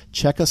yields,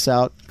 check us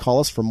out. Call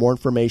us for more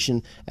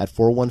information at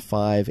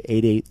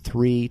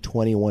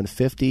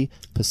 415-883-2150,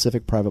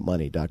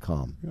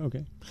 pacificprivatemoney.com.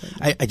 Okay.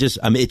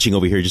 I'm itching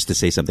over here just to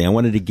say something. I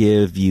wanted to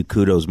give you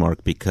kudos,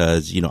 Mark,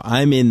 because,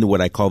 I'm in what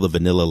I call the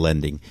vanilla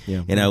lending.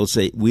 Yeah. And I will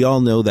say, we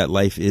all know that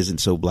life isn't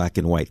so black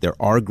and white. There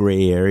are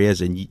gray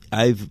areas, and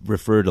I've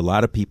referred a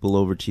lot of people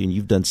over to you, and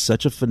you've done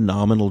such a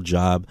phenomenal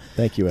job.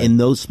 Thank you, Ed.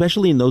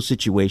 Especially in those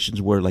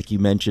situations where, like you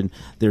mentioned,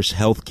 there's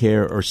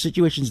healthcare or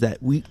situations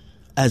that we,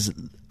 as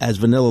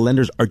vanilla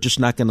lenders, are just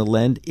not going to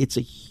lend. It's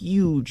a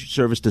huge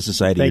service to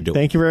society you're doing.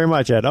 Thank you very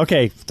much, Ed.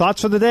 Okay,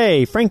 thoughts for the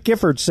day. Frank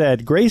Gifford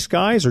said, gray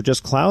skies are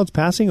just clouds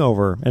passing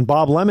over. And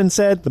Bob Lemon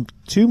said, the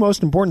 2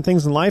 most important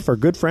things in life are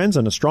good friends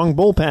and a strong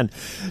bullpen.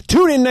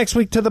 Tune in next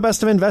week to The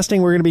Best of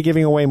Investing. We're going to be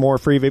giving away more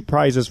free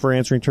prizes for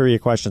answering trivia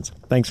questions.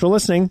 Thanks for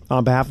listening.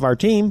 On behalf of our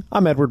team,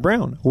 I'm Edward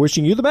Brown,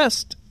 wishing you the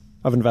best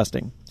of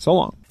investing. So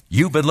long.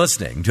 You've been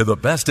listening to The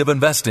Best of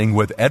Investing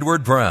with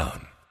Edward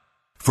Brown.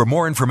 For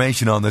more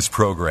information on this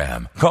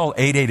program, call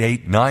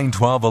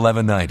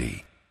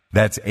 888-912-1190.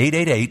 That's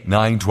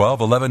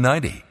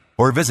 888-912-1190.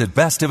 Or visit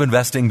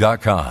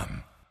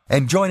bestofinvesting.com.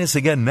 And join us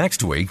again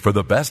next week for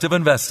The Best of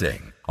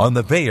Investing on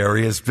the Bay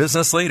Area's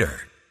business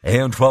leader,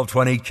 AM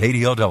 1220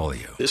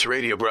 KDOW. This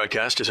radio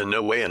broadcast is in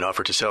no way an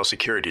offer to sell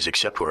securities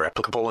except where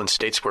applicable in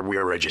states where we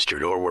are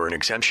registered or where an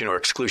exemption or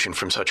exclusion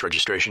from such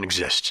registration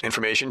exists.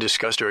 Information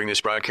discussed during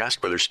this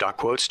broadcast, whether stock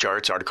quotes,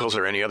 charts, articles,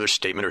 or any other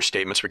statement or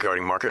statements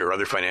regarding market or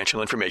other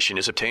financial information,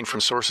 is obtained from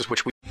sources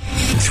which we...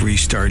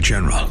 3-star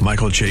General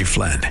Michael J.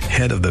 Flynn,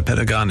 head of the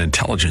Pentagon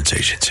Intelligence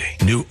Agency,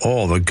 knew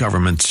all the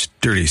government's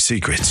dirty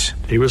secrets.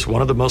 He was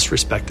one of the most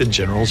respected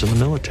generals in the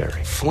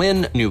military.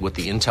 Flynn knew what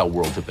the intel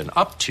world had been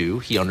up to.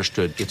 He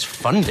understood its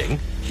funding.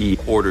 He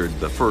ordered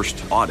the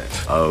first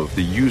audit of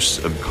the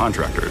use of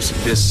contractors.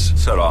 This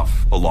set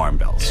off alarm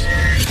bells.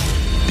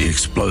 The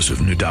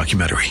explosive new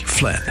documentary,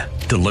 Flynn,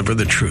 Deliver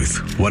the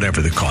Truth,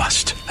 Whatever the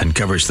Cost,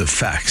 uncovers the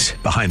facts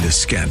behind this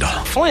scandal.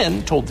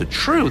 Flynn told the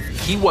truth.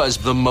 He was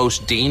the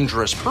most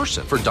dangerous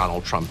person for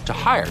Donald Trump to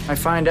hire. I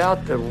find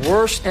out the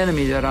worst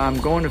enemy that I'm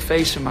going to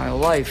face in my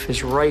life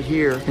is right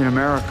here in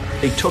America.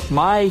 They took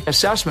my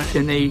assessment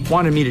and they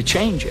wanted me to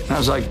change it. And I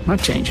was like, I'm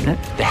not changing it.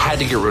 They had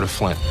to get rid of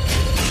Flynn.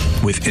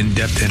 With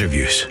in-depth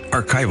interviews,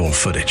 archival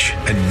footage,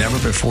 and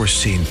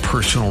never-before-seen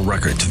personal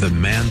records of the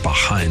man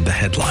behind the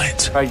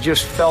headlines. I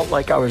just felt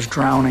like I was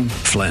drowning.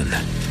 Flynn,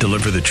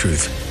 Deliver the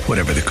Truth,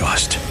 Whatever the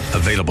Cost.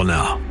 Available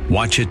now.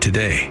 Watch it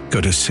today.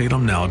 Go to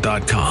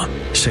salemnow.com.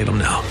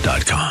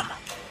 salemnow.com.